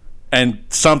 And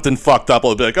something fucked up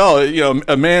will be like, oh, you know,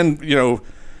 a man, you know,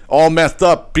 all messed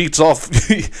up, beats off,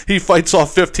 he fights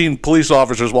off 15 police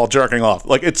officers while jerking off.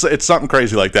 Like, it's something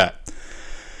crazy like that.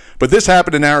 But this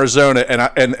happened in Arizona,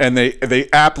 and they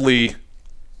aptly,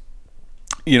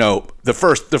 you know, the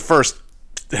first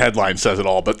headline says it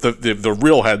all, but the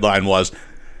real headline was,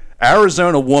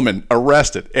 Arizona woman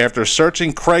arrested after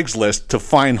searching Craigslist to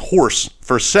find horse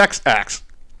for sex acts.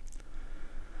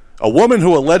 A woman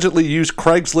who allegedly used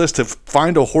Craigslist to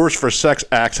find a horse for sex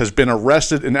acts has been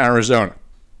arrested in Arizona.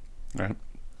 All right.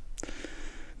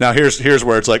 Now here's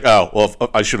where it's like, oh, well,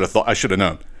 I should have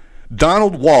known.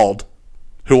 Donald Wald,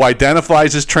 who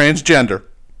identifies as transgender,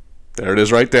 there it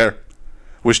is right there,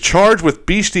 was charged with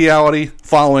bestiality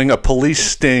following a police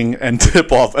sting and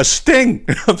tip-off. A sting!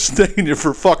 I'm stinging you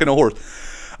for fucking a horse.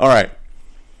 All right.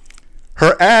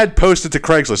 Her ad posted to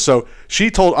Craigslist. So she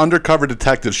told undercover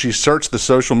detectives she searched the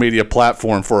social media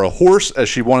platform for a horse as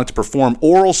she wanted to perform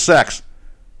oral sex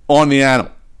on the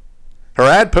animal. Her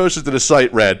ad posted to the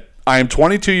site read, I am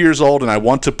 22 years old and I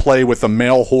want to play with a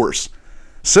male horse.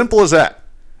 Simple as that.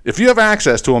 If you have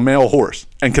access to a male horse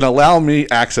and can allow me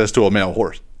access to a male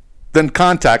horse, then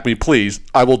contact me, please.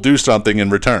 I will do something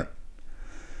in return.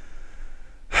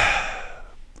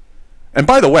 And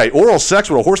by the way, oral sex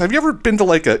with a horse. Have you ever been to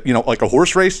like a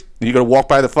horse race? And you got to walk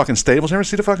by the fucking stables. You ever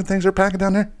see the fucking things they're packing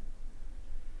down there?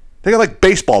 They got like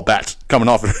baseball bats coming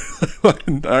off. All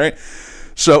right.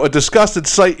 So a disgusted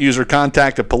site user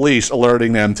contacted police,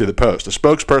 alerting them to the post. A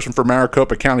spokesperson for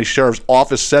Maricopa County Sheriff's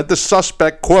Office said the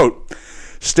suspect, quote,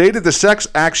 stated the sex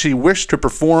act she wished to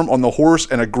perform on the horse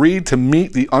and agreed to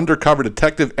meet the undercover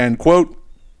detective, end quote.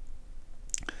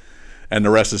 And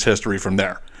the rest is history from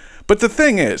there. But the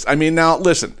thing is, I mean, now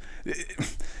listen,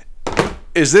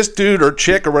 is this dude or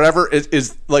chick or whatever,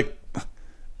 is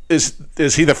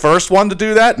he the first one to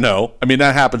do that? No. I mean,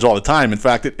 that happens all the time. In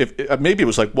fact, maybe it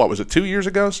was like, what was it, 2 years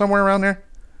ago, somewhere around there?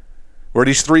 Where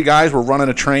these 3 guys were running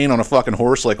a train on a fucking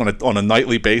horse, like on a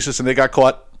nightly basis, and they got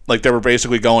caught. Like, they were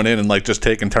basically going in and, like, just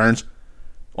taking turns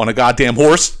on a goddamn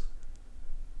horse.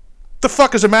 The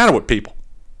fuck is the matter with people?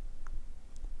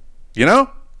 You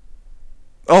know?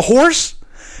 A horse?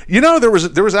 You know, there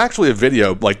was actually a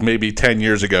video like maybe 10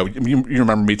 years ago. You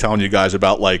remember me telling you guys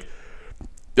about like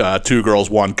 2 girls,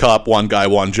 1 cup, 1 guy,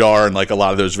 1 jar, and like a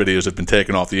lot of those videos have been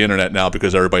taken off the internet now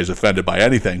because everybody's offended by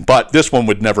anything. But this one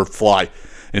would never fly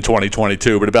in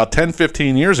 2022. But about 10,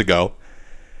 15 years ago,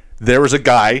 there was a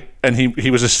guy, and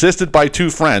he was assisted by 2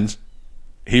 friends.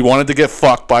 He wanted to get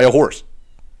fucked by a horse.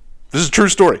 This is a true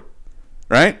story,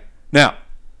 right? Now,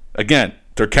 again,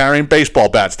 they're carrying baseball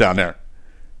bats down there.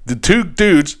 The 2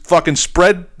 dudes fucking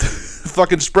spread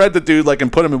the dude like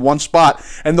and put him in one spot,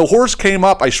 and the horse came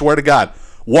up, I swear to God,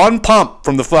 1 pump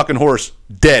from the fucking horse,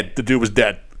 dead. The dude was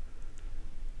dead.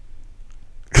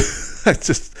 It's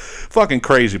just fucking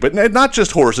crazy. But not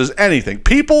just horses, anything.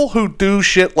 People who do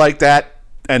shit like that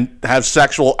and have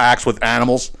sexual acts with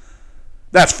animals,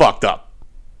 that's fucked up.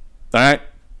 All right?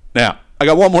 Now, I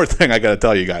got one more thing I got to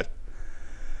tell you guys.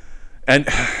 And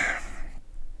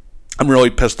I'm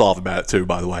really pissed off about it too,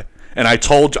 by the way. And I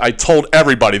told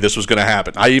everybody this was going to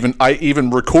happen. I even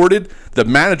recorded the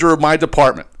manager of my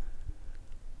department.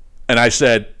 And I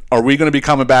said, "Are we going to be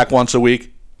coming back once a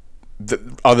week,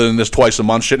 other than this twice a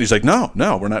month shit?" And he's like, "No,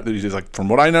 we're not." He's like, "From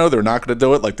what I know, they're not going to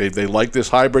do it. Like they like this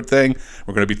hybrid thing.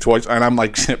 We're going to be twice." And I'm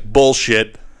like,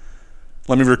 "Bullshit.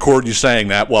 Let me record you saying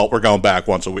that." Well, we're going back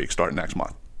once a week starting next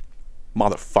month,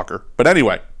 motherfucker. But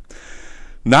anyway,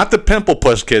 not the pimple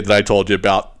puss kid that I told you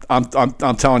about. I'm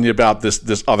telling you about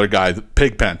this other guy, the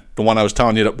Pigpen, the one I was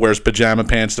telling you that wears pajama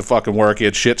pants to fucking work. He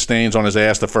had shit stains on his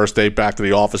ass the first day back to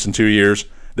the office in 2 years.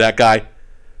 That guy.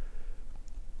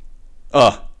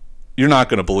 You're not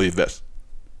going to believe this.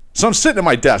 So I'm sitting at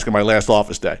my desk on my last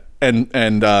office day,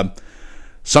 and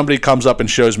somebody comes up and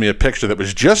shows me a picture that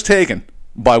was just taken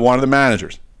by one of the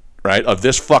managers, right, of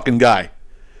this fucking guy.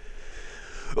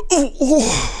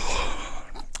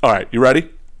 All right, you ready?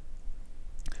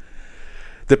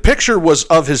 The picture was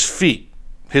of his feet,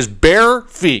 his bare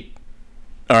feet.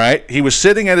 All right, he was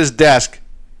sitting at his desk,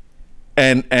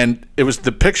 and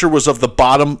the picture was of the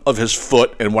bottom of his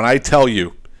foot. And when I tell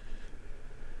you,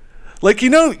 like, you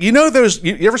know those,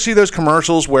 you ever see those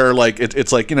commercials where like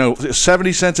it's like,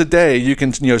 70 cents a day you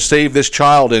can save this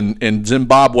child in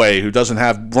Zimbabwe who doesn't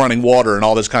have running water and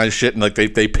all this kind of shit, and like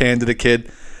they pan to the kid,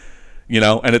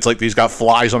 and it's like he's got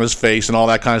flies on his face and all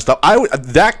that kind of stuff.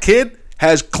 That kid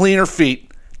has cleaner feet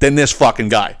than this fucking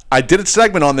guy. I did a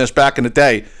segment on this back in the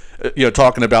day,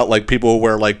 talking about like people who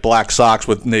wear like black socks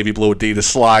with navy blue Adidas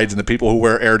slides, and the people who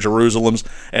wear Air Jerusalems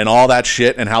and all that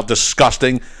shit, and how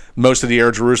disgusting most of the Air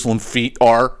Jerusalem feet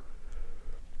are.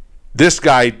 This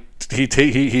guy,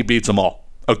 he beats them all.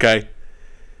 Okay,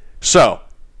 so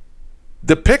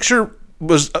the picture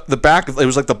was the back. It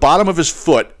was like the bottom of his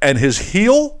foot and his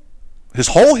heel, his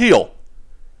whole heel,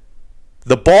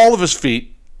 the ball of his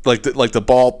feet, like the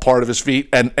ball part of his feet,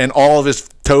 and all of his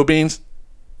toe beans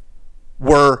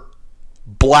were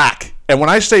black. And when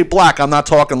I say black, I'm not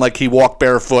talking like he walked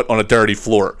barefoot on a dirty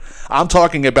floor. I'm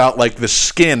talking about like the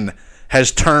skin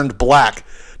has turned black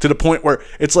to the point where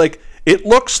it's like, it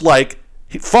looks like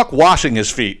fuck washing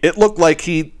his feet. It looked like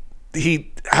he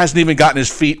hasn't even gotten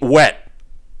his feet wet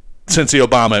since the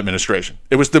Obama administration.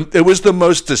 It was the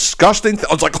most disgusting thing.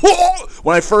 I was like, whoa!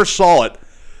 When I first saw it,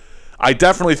 I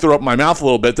definitely threw up my mouth a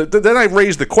little bit. Then I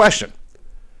raised the question.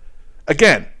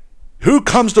 Again, who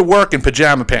comes to work in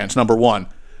pajama pants, number one?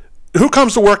 Who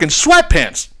comes to work in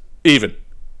sweatpants, even?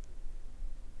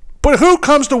 But who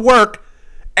comes to work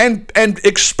and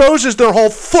exposes their whole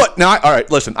foot? Now, all right,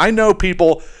 listen, I know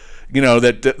people,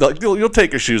 that you'll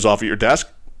take your shoes off at your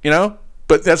desk,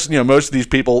 but that's, most of these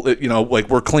people, like,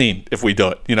 we're clean if we do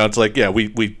it. It's like, yeah, we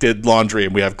did laundry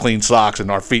and we have clean socks and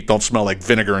our feet don't smell like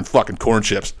vinegar and fucking corn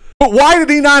chips. But why did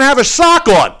he not have a sock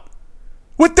on?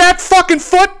 With that fucking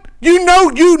foot, you know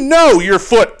your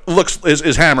foot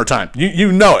is hammer time.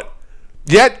 You know it.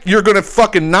 Yet you're gonna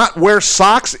fucking not wear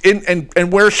socks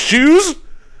and wear shoes?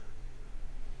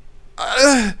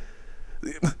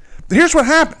 Here's what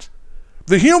happens.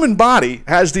 The human body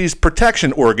has these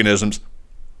protection organisms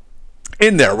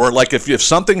in there where, like, if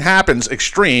something happens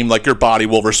extreme, like, your body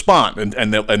will respond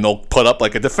and they'll put up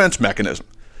like a defense mechanism.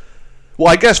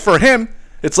 Well, I guess for him,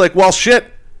 it's like, well,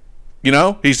 shit, he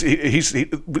don't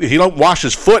wash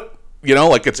his foot,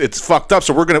 like it's fucked up.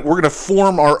 So we're gonna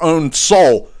form our own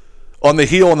soul on the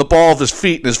heel and the ball of his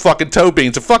feet and his fucking toe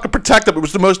beans to fucking protect him. It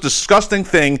was the most disgusting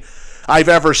thing I've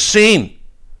ever seen.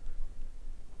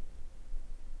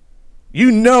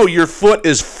 Your foot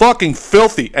is fucking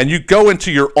filthy, and you go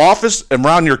into your office and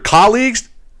around your colleagues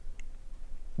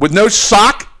with no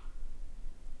sock?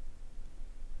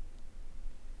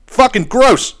 Fucking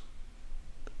gross.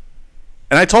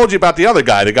 And I told you about the other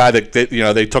guy, the guy that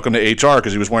they took him to HR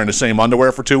because he was wearing the same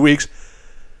underwear for 2 weeks.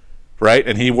 right?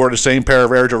 And he wore the same pair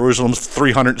of Air Jerusalems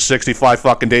 365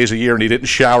 fucking days a year, and he didn't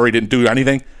shower, he didn't do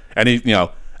anything. And he,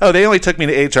 oh, they only took me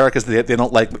to HR because they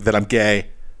don't like that I'm gay.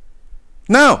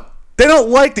 No, they don't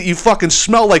like that you fucking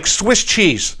smell like Swiss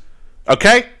cheese,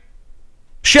 okay?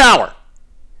 Shower.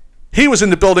 He was in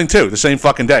the building too, the same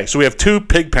fucking day. So we have 2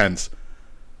 pig pens.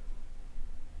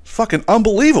 It's fucking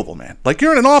unbelievable, man. Like,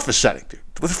 you're in an office setting, dude,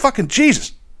 with fucking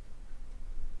Jesus.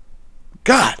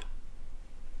 God.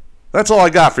 That's all I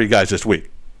got for you guys this week.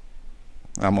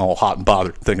 I'm all hot and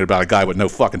bothered thinking about a guy with no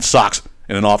fucking socks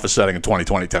in an office setting in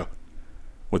 2022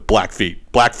 with black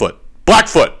feet. Blackfoot.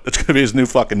 Blackfoot. That's going to be his new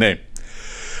fucking name.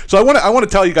 So I want to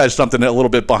tell you guys something a little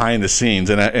bit behind the scenes,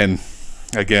 and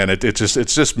again, it's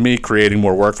just me creating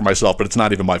more work for myself, but it's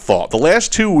not even my fault. The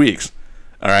last 2 weeks,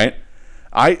 all right,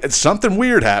 something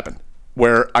weird happened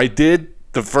where I did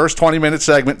the first 20-minute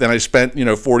segment, then I spent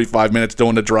 45 minutes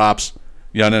doing the drops.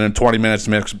 And then 20 minutes to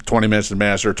mix, 20 minutes to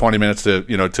master, 20 minutes to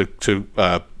to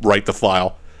write the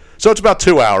file. So it's about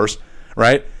 2 hours,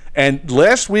 right? And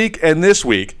last week and this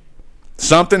week,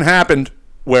 something happened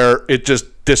where it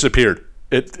just disappeared.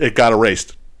 It got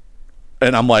erased,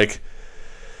 and I'm like,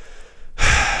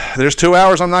 there's 2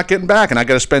 hours I'm not getting back, and I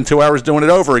got to spend 2 hours doing it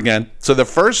over again. So the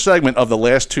first segment of the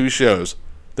last 2 shows,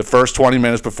 the first 20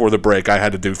 minutes before the break, I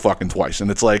had to do fucking twice,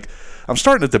 and it's like I'm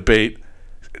starting to debate.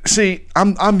 See,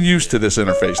 I'm used to this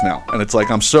interface now, and it's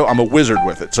like I'm a wizard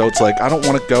with it. So it's like I don't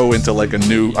want to go into like I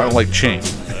don't like change,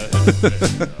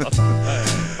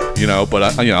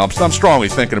 But I'm strongly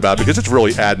thinking about it because it's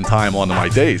really adding time onto my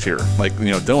days here, like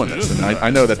doing this. And I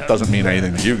know that doesn't mean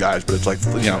anything to you guys, but it's like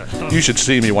you should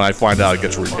see me when I find out it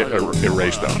gets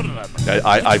erased. Though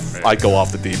I go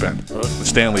off the deep end.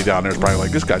 Stanley down there is probably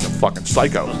like, this guy's a fucking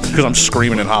psycho because I'm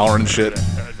screaming and hollering and shit.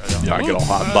 I get all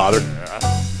hot and bothered.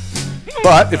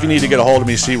 But if you need to get a hold of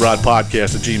me,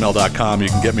 crodpodcast@gmail.com. You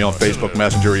can get me on Facebook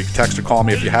Messenger. You can text or call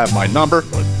me if you have my number.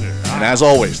 And as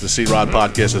always, the C-Rod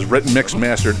Podcast is written, mixed,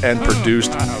 mastered, and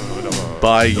produced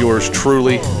by yours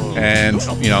truly. And,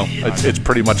 it's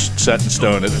pretty much set in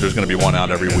stone that there's going to be one out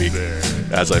every week,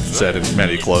 as I've said in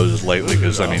many closes lately,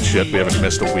 because, shit, we haven't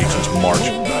missed a week since March.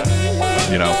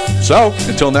 So,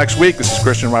 until next week, this is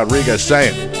Christian Rodriguez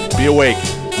saying, be awake,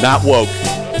 not woke.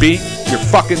 Beat your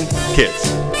fucking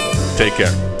kids. Take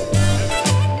care.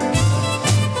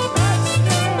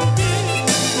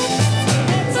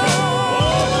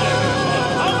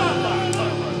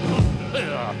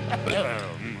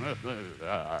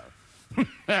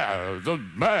 The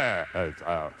man.